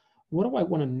saying, what do I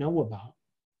want to know about?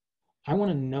 I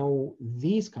want to know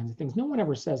these kinds of things. No one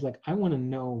ever says like, I want to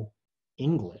know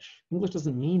English. English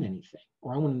doesn't mean anything.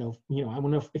 Or I want to know, I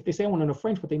want to know, if they say I want to know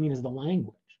French, what they mean is the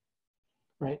language,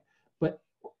 right? But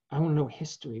I want to know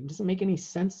history. It doesn't make any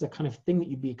sense as a kind of thing that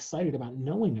you'd be excited about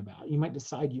knowing about. You might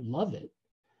decide you love it.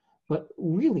 But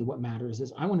really what matters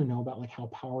is I want to know about like how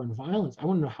power and violence, I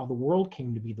want to know how the world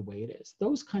came to be the way it is.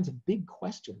 Those kinds of big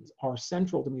questions are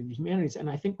central to me, the humanities. And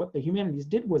I think what the humanities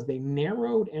did was they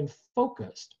narrowed and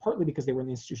focused, partly because they were in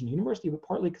the institution of university, but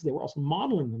partly because they were also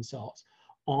modeling themselves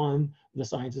on the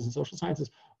sciences and social sciences,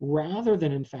 rather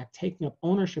than in fact taking up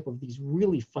ownership of these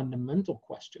really fundamental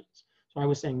questions. So I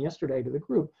was saying yesterday to the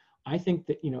group, I think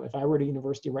that, if I were at a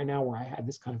university right now where I had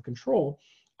this kind of control,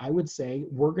 I would say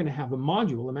we're going to have a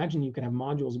module. Imagine you could have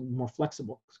modules more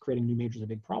flexible, because creating new majors is a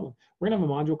big problem. We're going to have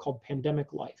a module called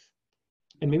Pandemic Life.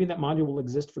 And maybe that module will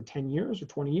exist for 10 years or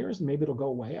 20 years, and maybe it'll go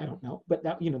away. I don't know. But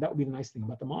that, that would be the nice thing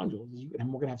about the modules. And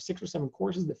we're going to have 6 or 7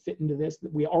 courses that fit into this.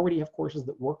 That we already have courses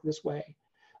that work this way,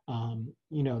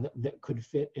 that could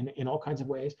fit in all kinds of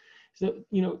ways. So,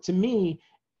 to me,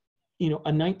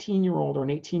 a 19-year-old or an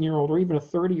 18-year-old or even a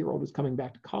 30-year-old who's coming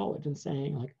back to college and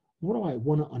saying like, what do I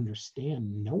want to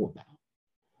understand, know about?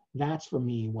 That's for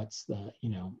me what's the,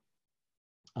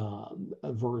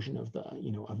 a version of the,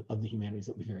 of the humanities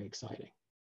that would be very exciting.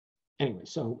 Anyway,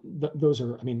 so those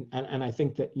are, and I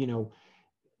think that,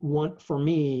 for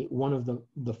me, one of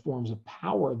the forms of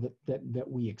power that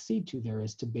we accede to there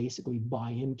is to basically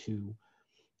buy into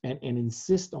and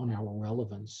insist on our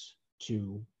relevance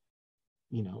to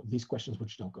these questions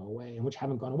which don't go away and which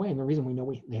haven't gone away. And the reason we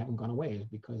know they haven't gone away is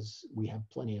because we have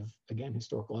plenty of, again,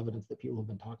 historical evidence that people have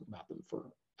been talking about them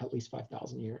for at least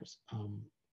 5,000 years.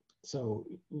 So,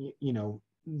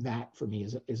 that for me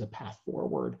is a path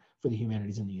forward for the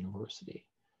humanities in the university.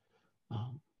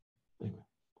 Anyway,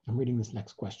 I'm reading this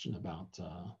next question about,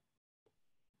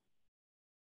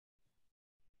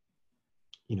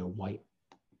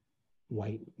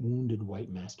 wounded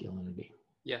white masculinity.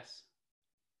 Yes.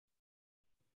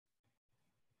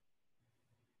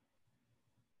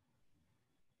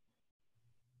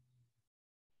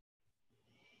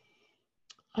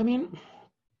 I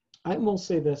will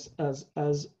say this as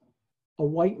a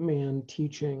white man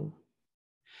teaching.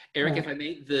 Eric, if I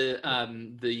may, the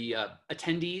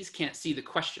attendees can't see the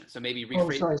question, so maybe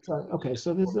rephrase. Oh, sorry. Okay,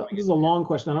 so this is a long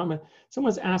question.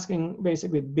 Someone's asking,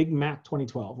 basically, Big Mac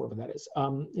 2012, whoever that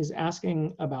is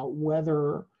asking about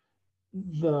whether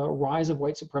the rise of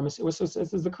white supremacy,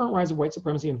 the current rise of white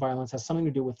supremacy and violence has something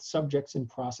to do with subjects in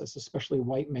process, especially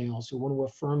white males who want to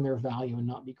affirm their value and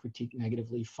not be critiqued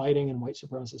negatively. Fighting in white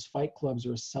supremacist fight clubs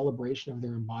are a celebration of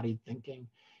their embodied thinking.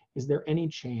 Is there any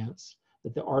chance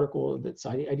that the article that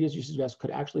Ideas You Suggest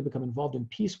could actually become involved in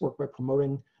peace work by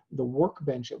promoting the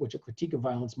workbench at which a critique of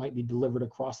violence might be delivered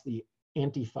across the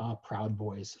Antifa Proud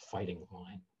Boys fighting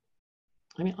line?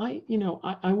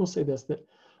 I will say this, that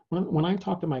when I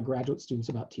talk to my graduate students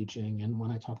about teaching and when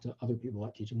I talk to other people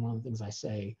about teaching, one of the things I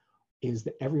say is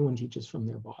that everyone teaches from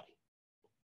their body.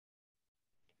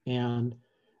 And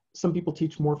some people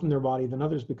teach more from their body than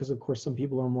others because, of course, some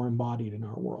people are more embodied in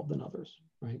our world than others,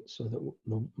 right? So that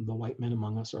the white men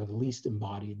among us are the least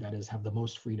embodied, that is, have the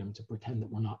most freedom to pretend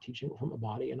that we're not teaching from a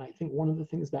body. And I think one of the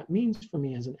things that means for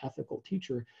me as an ethical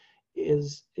teacher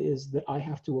is that I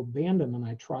have to abandon, and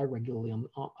I try regularly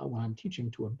when I'm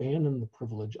teaching to abandon the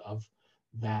privilege of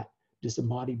that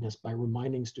disembodiedness by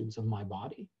reminding students of my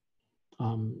body.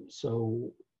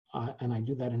 And I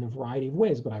do that in a variety of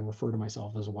ways, but I refer to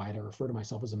myself as white, I refer to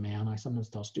myself as a man. I sometimes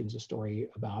tell students a story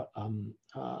about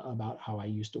how I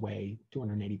used to weigh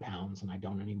 280 pounds and I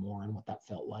don't anymore and what that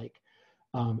felt like.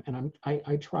 And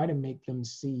I try to make them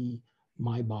see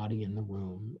my body in the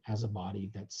room as a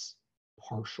body that's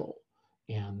partial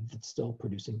and that's still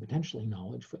producing potentially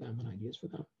knowledge for them and ideas for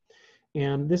them.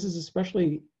 And this is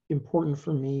especially important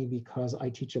for me because I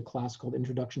teach a class called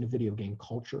Introduction to Video Game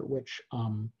Culture, which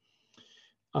I'm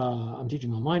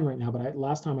teaching online right now, but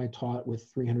last time I taught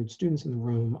with 300 students in the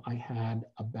room, I had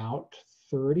about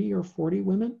 30 or 40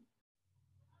 women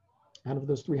out of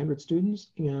those 300 students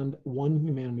and 1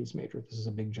 humanities major. This is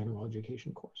a big general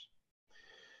education course.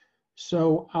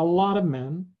 So a lot of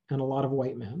men and a lot of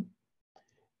white men.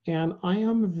 And I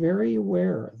am very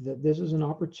aware that this is an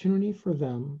opportunity for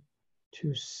them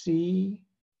to see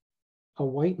a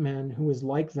white man who is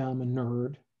like them, a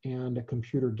nerd and a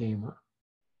computer gamer.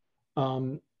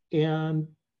 And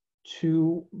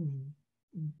to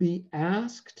be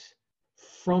asked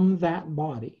from that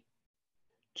body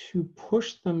to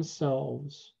push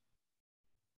themselves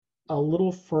a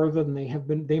little further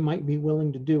than they might be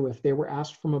willing to do if they were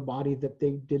asked from a body that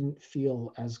they didn't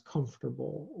feel as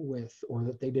comfortable with, or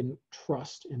that they didn't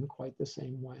trust in quite the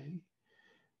same way,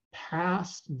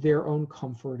 past their own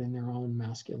comfort and their own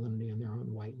masculinity and their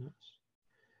own whiteness,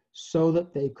 so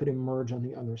that they could emerge on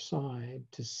the other side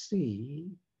to see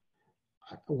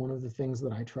one of the things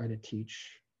that I try to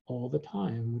teach all the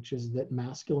time, which is that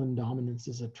masculine dominance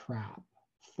is a trap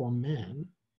for men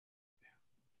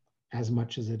as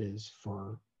much as it is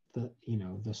for the,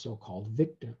 the so-called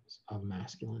victims of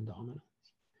masculine dominance.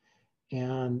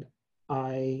 And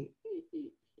I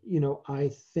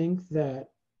think that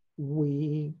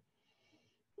we,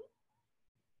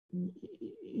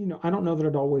 I don't know that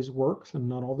it always works, and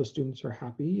not all the students are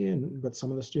happy, but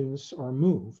some of the students are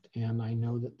moved, and I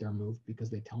know that they're moved because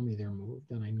they tell me they're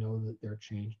moved, and I know that they're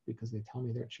changed because they tell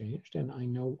me they're changed, and I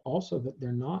know also that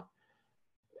they're not,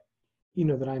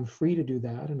 that I'm free to do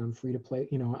that, and I'm free to play.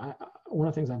 One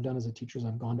of the things I've done as a teacher is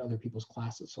I've gone to other people's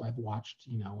classes. So I've watched,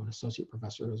 an associate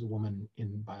professor who's a woman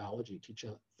in biology teach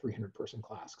a 300-person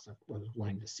class, because I was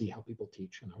wanting to see how people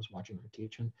teach, and I was watching her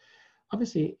teach. And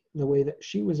obviously, the way that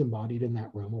she was embodied in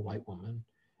that room, a white woman,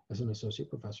 as an associate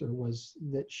professor, was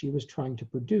that she was trying to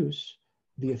produce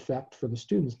the effect for the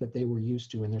students that they were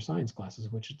used to in their science classes,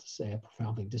 which is to say a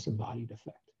profoundly disembodied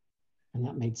effect. And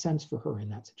that made sense for her in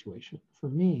that situation. For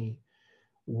me,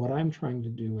 what I'm trying to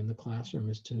do in the classroom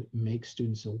is to make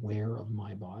students aware of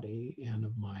my body and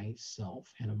of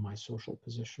myself and of my social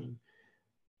position.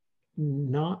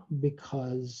 Not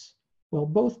because, well,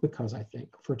 both because I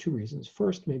think, for two reasons.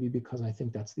 First, maybe because I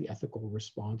think that's the ethical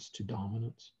response to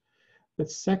dominance. But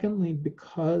secondly,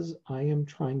 because I am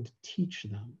trying to teach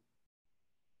them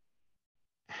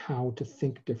how to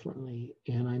think differently.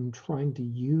 And I'm trying to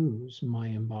use my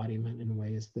embodiment in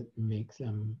ways that make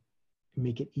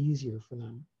it easier for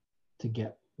them to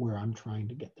get where I'm trying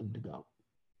to get them to go.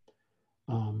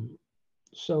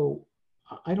 So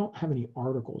I don't have any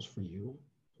articles for you,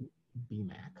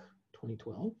 BMAC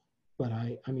 2012, but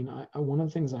I mean, one of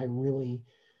the things I really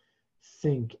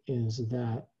think is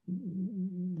that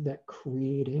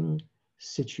creating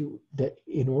that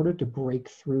in order to break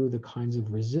through the kinds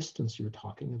of resistance you're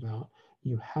talking about,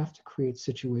 you have to create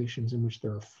situations in which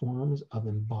there are forms of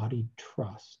embodied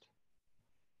trust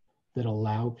that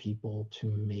allow people to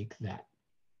make that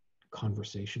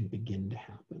conversation begin to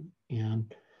happen.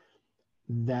 And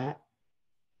that,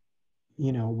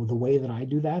 the way that I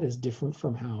do that is different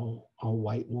from how a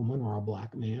white woman or a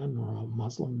black man or a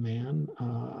Muslim man,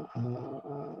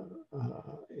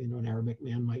 an Arabic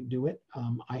man might do it.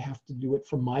 I have to do it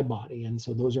from my body. And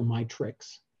so those are my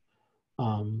tricks.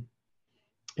 And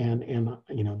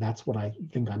that's what I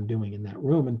think I'm doing in that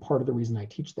room. And part of the reason I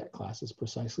teach that class is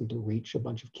precisely to reach a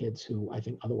bunch of kids who I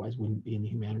think otherwise wouldn't be in the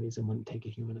humanities and wouldn't take a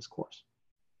humanist course.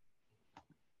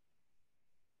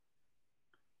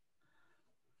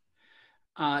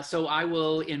 So I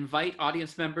will invite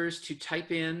audience members to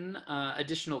type in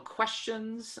additional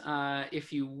questions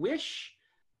if you wish.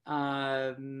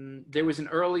 There was an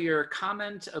earlier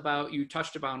comment about, you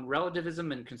touched upon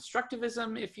relativism and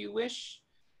constructivism, if you wish.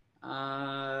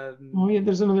 Oh yeah,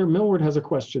 there's another, Millward has a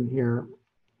question here.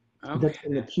 Okay. That's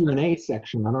in the Q&A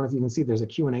section. I don't know if you can see, there's a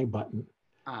Q&A button.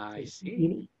 I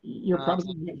see. Your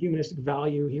proposition of humanistic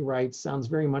value, he writes, sounds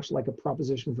very much like a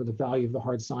proposition for the value of the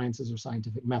hard sciences or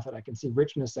scientific method. I can see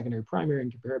richness, secondary, primary,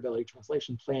 and comparability,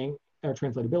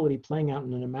 translatability playing out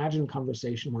in an imagined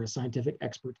conversation where a scientific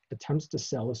expert attempts to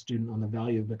sell a student on the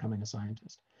value of becoming a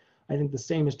scientist. I think the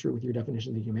same is true with your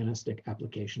definition of the humanistic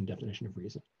application definition of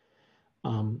reason.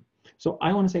 So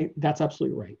I want to say that's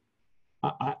absolutely right.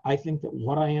 I think that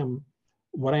what I am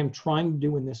trying to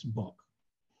do in this book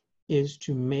is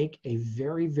to make a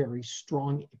very, very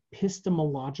strong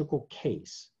epistemological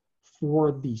case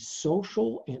for the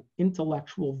social and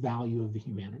intellectual value of the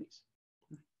humanities.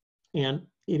 And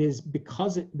it is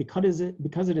because it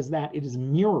is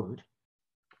mirrored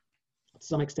to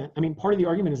some extent. I mean, part of the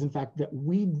argument is, in fact, that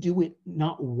we do it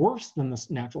not worse than the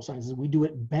natural sciences, we do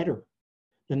it better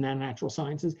than the natural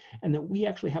sciences, and that we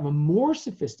actually have a more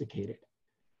sophisticated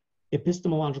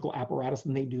epistemological apparatus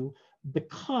than they do,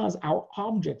 because our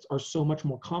objects are so much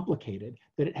more complicated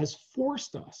that it has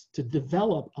forced us to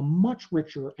develop a much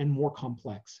richer and more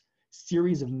complex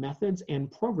series of methods and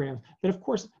programs that, of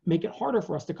course, make it harder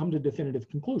for us to come to definitive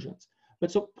conclusions. But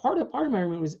so part of my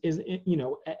argument is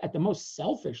at the most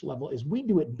selfish level, is we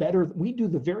do it better. We do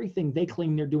the very thing they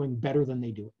claim they're doing better than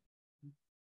they do it.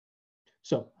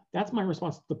 So that's my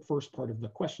response to the first part of the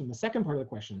question. The second part of the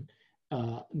question,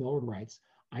 Millward writes,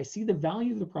 I see the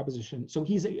value of the proposition. So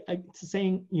he's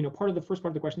saying, you know, part of the first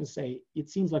part of the question is say, it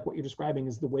seems like what you're describing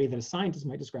is the way that a scientist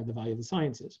might describe the value of the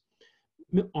sciences.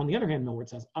 On the other hand, Millward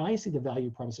says, I see the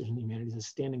value proposition of the humanities as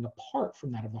standing apart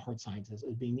from that of the hard sciences,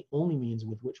 as being the only means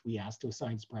with which we ask to a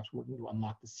scientist perhaps working to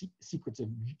unlock the secrets of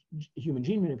human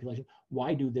gene manipulation.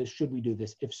 Why do this? Should we do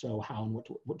this? If so, how and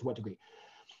to what degree?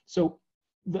 So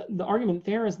the argument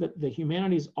there is that the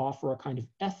humanities offer a kind of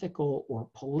ethical or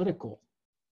political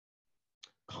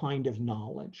kind of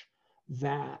knowledge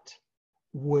that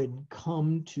would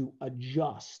come to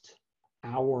adjust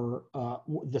our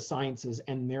the sciences,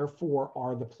 and therefore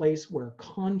are the place where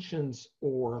conscience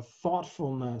or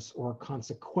thoughtfulness or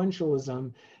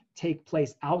consequentialism take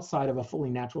place outside of a fully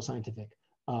natural scientific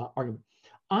argument.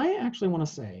 I actually want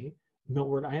to say,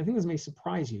 Millward, I think this may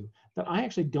surprise you, that I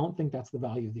actually don't think that's the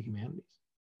value of the humanities.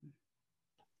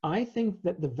 I think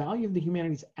that the value of the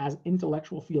humanities as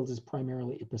intellectual fields is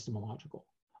primarily epistemological.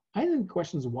 I think the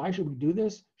questions, why should we do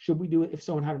this? Should we do it? If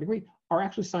so, and how to degree, are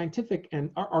actually scientific and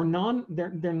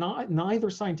they're not neither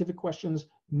scientific questions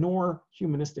nor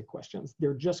humanistic questions.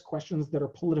 They're just questions that are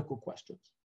political questions.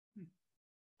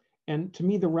 And to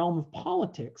me, the realm of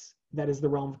politics, that is the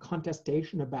realm of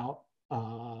contestation about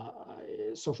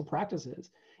social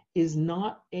practices, is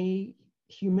not a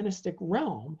humanistic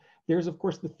realm. There's, of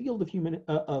course, the field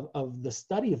of the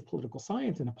study of political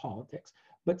science and politics.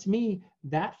 But to me,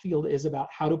 that field is about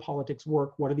how do politics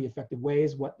work? What are the effective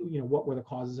ways? What were the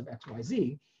causes of X, Y,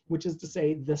 Z? Which is to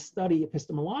say, the study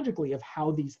epistemologically of how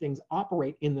these things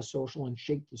operate in the social and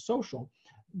shape the social.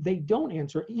 They don't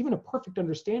answer even a perfect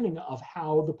understanding of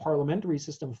how the parliamentary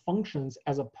system functions,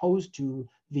 as opposed to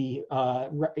the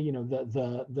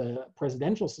the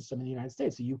presidential system in the United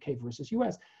States, the UK versus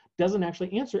US, doesn't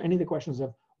actually answer any of the questions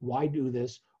of why do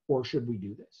this or should we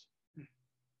do this.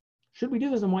 Should we do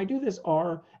this and why do this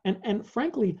are, and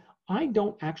frankly, I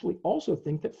don't actually also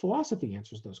think that philosophy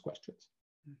answers those questions.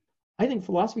 I think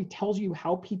philosophy tells you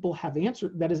how people have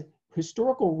answered, that is,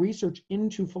 historical research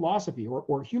into philosophy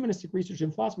or humanistic research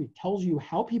in philosophy tells you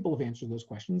how people have answered those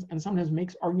questions and sometimes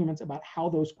makes arguments about how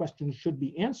those questions should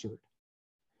be answered.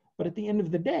 But at the end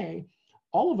of the day,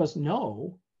 all of us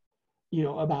know,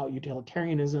 about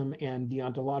utilitarianism and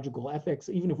deontological ethics.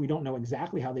 Even if we don't know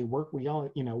exactly how they work, we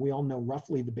all know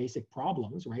roughly the basic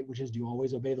problems, right? Which is, do you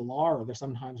always obey the law, or there's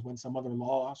sometimes when some other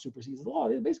law supersedes the law?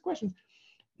 They're the basic questions.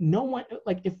 No one,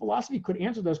 like, if philosophy could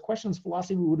answer those questions,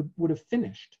 philosophy would have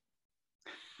finished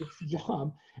its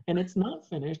job, and it's not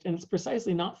finished, and it's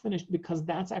precisely not finished because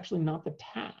that's actually not the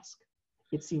task,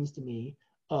 it seems to me,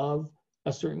 of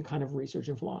a certain kind of research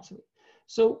in philosophy.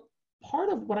 So part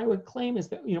of what I would claim is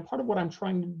that, part of what I'm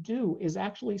trying to do is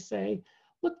actually say,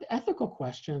 look, the ethical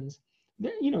questions,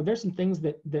 there's some things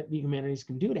that the humanities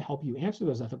can do to help you answer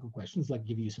those ethical questions, like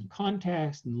give you some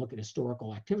context and look at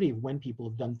historical activity of when people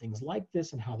have done things like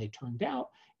this and how they turned out.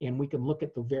 And we can look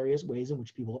at the various ways in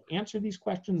which people have answered these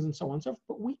questions and so on and so forth.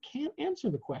 But we can't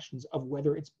answer the questions of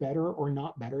whether it's better or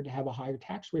not better to have a higher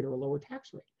tax rate or a lower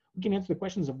tax rate. We can answer the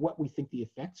questions of what we think the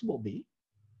effects will be,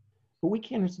 but we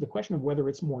can't answer the question of whether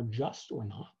it's more just or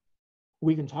not.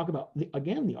 We can talk about,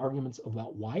 again, the arguments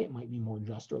about why it might be more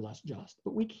just or less just,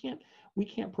 but we can't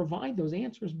provide those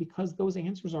answers because those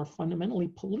answers are fundamentally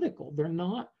political. They're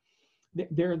not,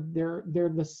 they're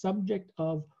the subject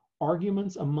of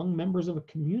arguments among members of a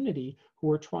community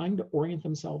who are trying to orient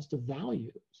themselves to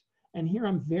values. And here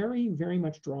I'm very, very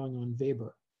much drawing on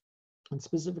Weber, and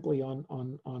specifically on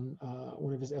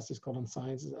one of his essays called On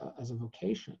Science as a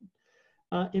Vocation.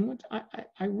 In which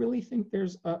I really think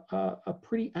there's a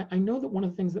pretty, I know that one of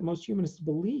the things that most humanists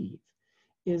believe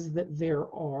is that there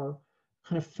are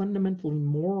kind of fundamentally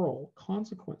moral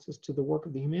consequences to the work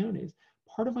of the humanities.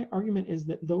 Part of my argument is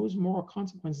that those moral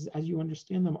consequences, as you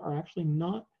understand them, are actually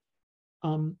not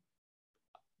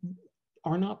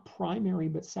primary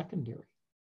but secondary.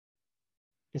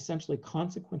 Essentially,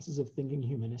 consequences of thinking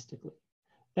humanistically.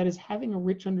 That is, having a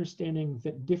rich understanding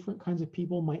that different kinds of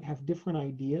people might have different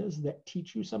ideas that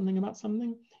teach you something about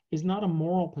something is not a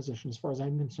moral position as far as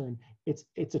I'm concerned.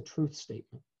 It's a truth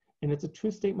statement. And it's a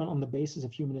truth statement on the basis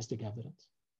of humanistic evidence.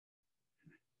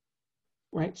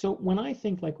 Right? So when I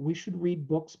think like we should read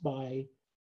books by,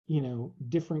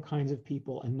 different kinds of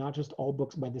people and not just all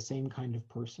books by the same kind of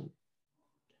person.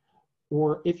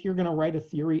 Or if you're going to write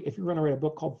a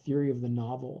book called Theory of the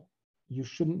Novel, you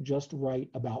shouldn't just write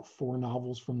about 4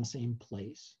 novels from the same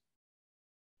place,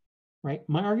 right?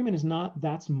 My argument is not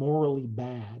that's morally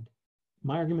bad.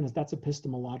 My argument is that's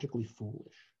epistemologically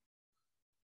foolish.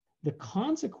 the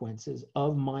consequences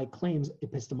of my claims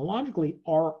epistemologically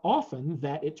are often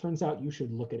that it turns out you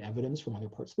should look at evidence from other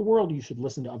parts of the world, you should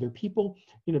listen to other people.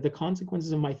 You know, the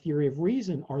consequences of my theory of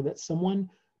reason are that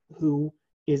someone who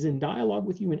is in dialogue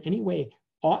with you in any way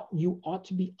you ought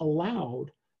to be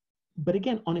allowed, but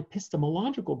again, on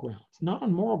epistemological grounds, not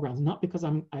on moral grounds, not because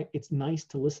it's nice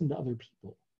to listen to other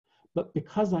people, but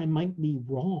because I might be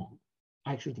wrong,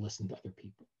 I should listen to other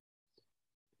people.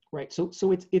 Right, so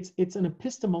it's an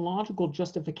epistemological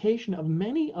justification of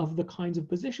many of the kinds of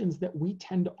positions that we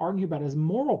tend to argue about as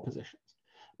moral positions.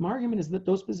 My argument is that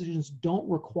those positions don't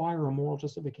require a moral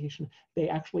justification. They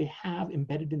actually have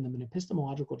embedded in them an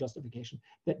epistemological justification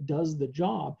that does the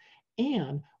job.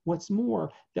 And what's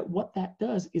more, that what that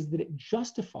does is that it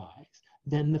justifies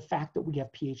then the fact that we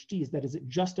have PhDs, that is, it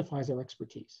justifies our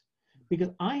expertise.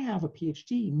 Because I have a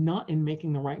PhD not in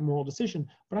making the right moral decision,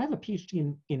 but I have a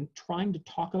PhD in trying to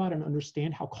talk about and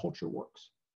understand how culture works.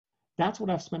 That's what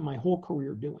I've spent my whole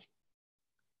career doing.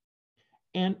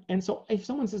 And so if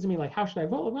someone says to me, like, how should I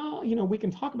vote? Well, you know, we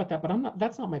can talk about that, but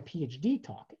that's not my PhD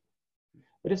talking.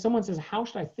 But if someone says, how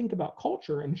should I think about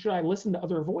culture? And should I listen to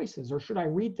other voices? Or should I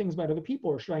read things about other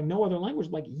people? Or should I know other language?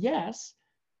 Like, yes,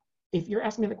 if you're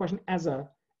asking me that question as a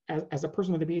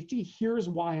person with a PhD, here's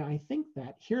why I think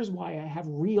that. Here's why I have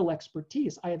real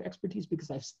expertise. I have expertise because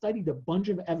I've studied a bunch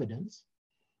of evidence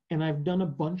and I've done a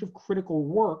bunch of critical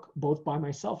work, both by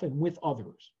myself and with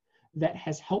others, that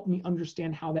has helped me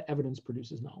understand how that evidence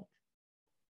produces knowledge.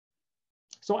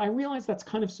 So I realized that's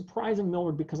kind of surprising,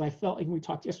 Millward, because I felt like we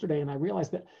talked yesterday and I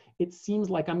realized that it seems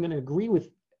like I'm going to agree with,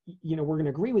 you know, we're going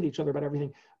to agree with each other about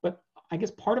everything. But I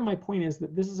guess part of my point is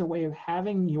that this is a way of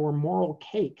having your moral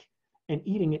cake and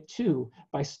eating it too,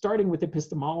 by starting with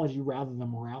epistemology rather than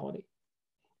morality.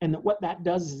 And that what that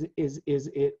does is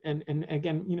it, and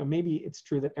again, you know, maybe it's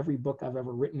true that every book I've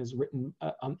ever written is written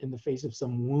in the face of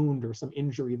some wound or some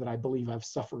injury that I believe I've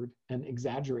suffered and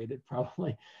exaggerated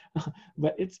probably,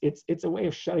 but it's a way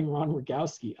of shutting Ron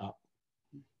Rogowski up,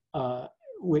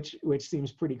 which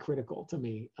seems pretty critical to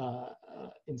me,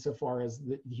 insofar as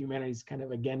the humanities kind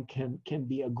of again can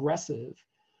be aggressive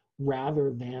rather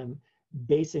than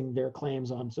basing their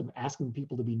claims on sort of asking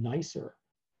people to be nicer,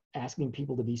 asking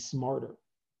people to be smarter.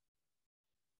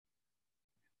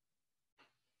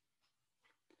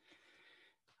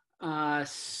 That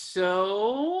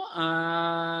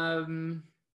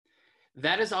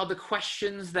is all the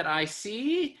questions that I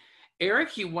see.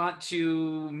 Eric, you want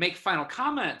to make final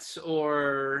comments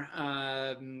or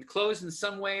close in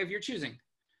some way of your choosing?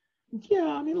 Yeah,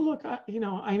 I mean, look,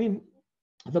 the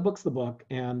book's the book,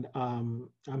 and I'm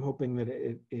hoping that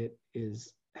it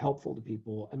is helpful to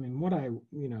people. I mean,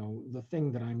 the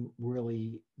thing that I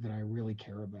really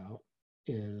care about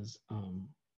is,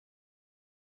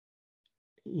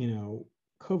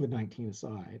 COVID-19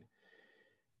 aside,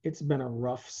 it's been a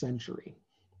rough century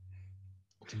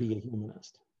to be a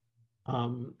humanist.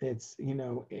 It's,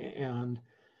 and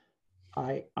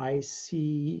I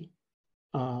see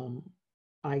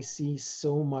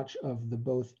so much of the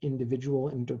both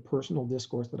individual interpersonal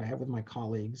discourse that I have with my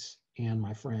colleagues and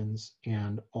my friends,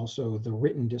 and also the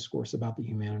written discourse about the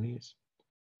humanities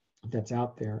that's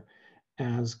out there,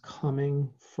 as coming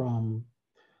from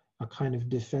a kind of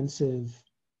defensive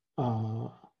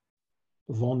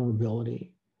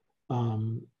vulnerability.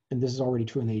 And this is already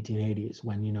true in the 1880s,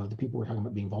 when, the people we're talking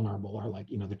about being vulnerable are like,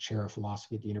 the chair of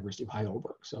philosophy at the University of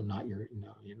Heidelberg. So not your,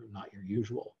 not your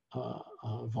usual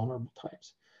vulnerable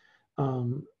types.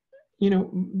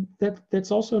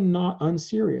 That's also not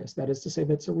unserious. That is to say,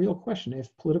 that's a real question.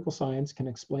 If political science can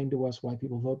explain to us why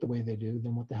people vote the way they do,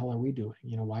 then what the hell are we doing?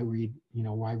 Why read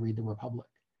the Republic?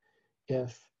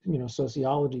 If,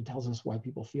 sociology tells us why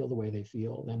people feel the way they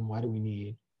feel, then why do we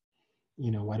need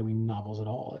novels at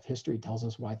all? If history tells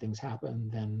us why things happen,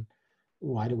 then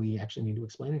why do we actually need to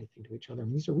explain anything to each other? I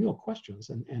mean, these are real questions.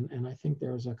 And I think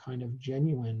there's a kind of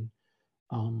genuine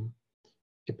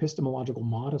epistemological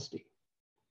modesty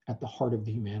at the heart of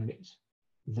the humanities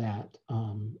that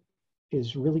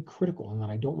is really critical and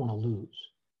that I don't want to lose.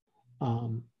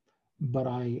 But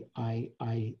I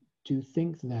do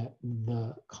think that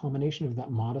the combination of that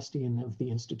modesty and of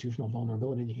the institutional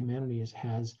vulnerability of the humanities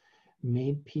has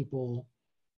made people,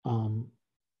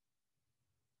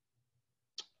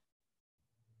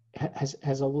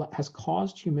 has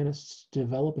caused humanists to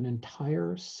develop an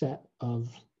entire set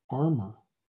of armor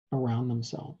around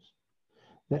themselves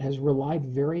that has relied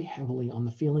very heavily on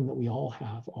the feeling that we all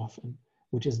have often,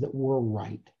 which is that we're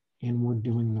right and we're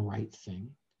doing the right thing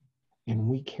and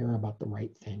we care about the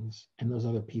right things, and those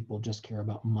other people just care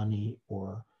about money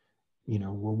or,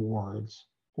 rewards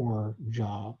or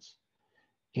jobs.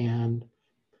 And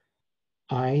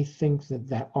I think that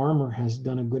that armor has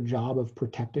done a good job of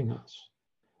protecting us,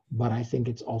 but I think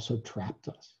it's also trapped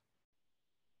us.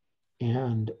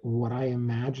 And what I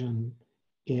imagine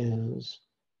is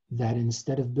that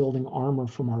instead of building armor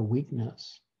from our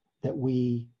weakness, that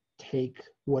we take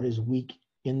what is weak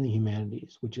in the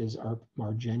humanities, which is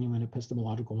our genuine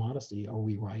epistemological modesty. Are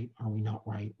we right? Are we not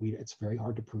right? It's very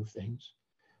hard to prove things.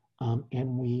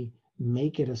 And we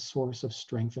make it a source of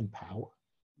strength and power,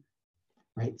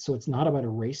 right? So it's not about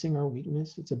erasing our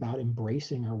weakness. It's about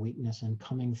embracing our weakness and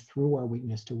coming through our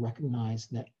weakness to recognize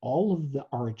that all of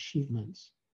our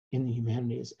achievements in the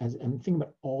humanities, and think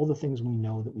about all the things we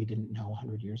know that we didn't know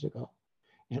 100 years ago,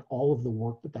 and all of the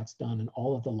work that's done, and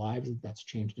all of the lives that's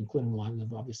changed, including the lives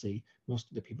of obviously most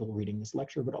of the people reading this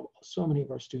lecture, but so many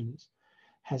of our students,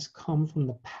 has come from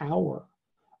the power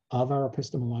of our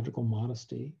epistemological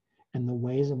modesty and the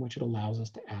ways in which it allows us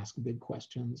to ask big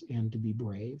questions and to be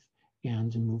brave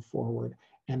and to move forward.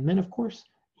 And then, of course,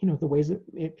 the ways that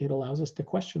it allows us to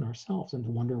question ourselves and to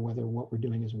wonder whether what we're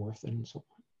doing is worth it and so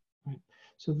on, right?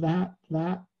 So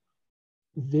that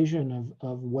vision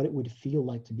of what it would feel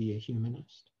like to be a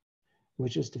humanist,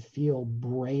 which is to feel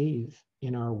brave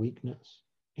in our weakness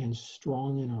and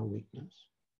strong in our weakness,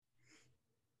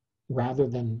 rather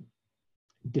than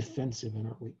defensive in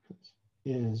our weakness,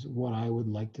 is what I would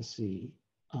like to see,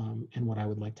 and what I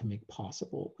would like to make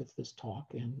possible with this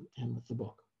talk and with the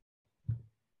book.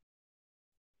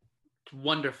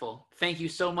 Wonderful. Thank you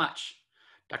so much,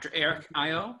 Dr. Eric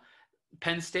Hayot,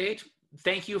 Penn State.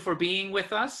 Thank you for being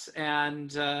with us,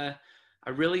 and I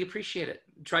really appreciate it.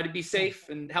 Try to be safe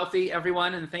and healthy,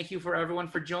 everyone, and thank you for everyone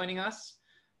for joining us.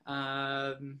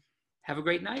 Have a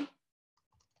great night.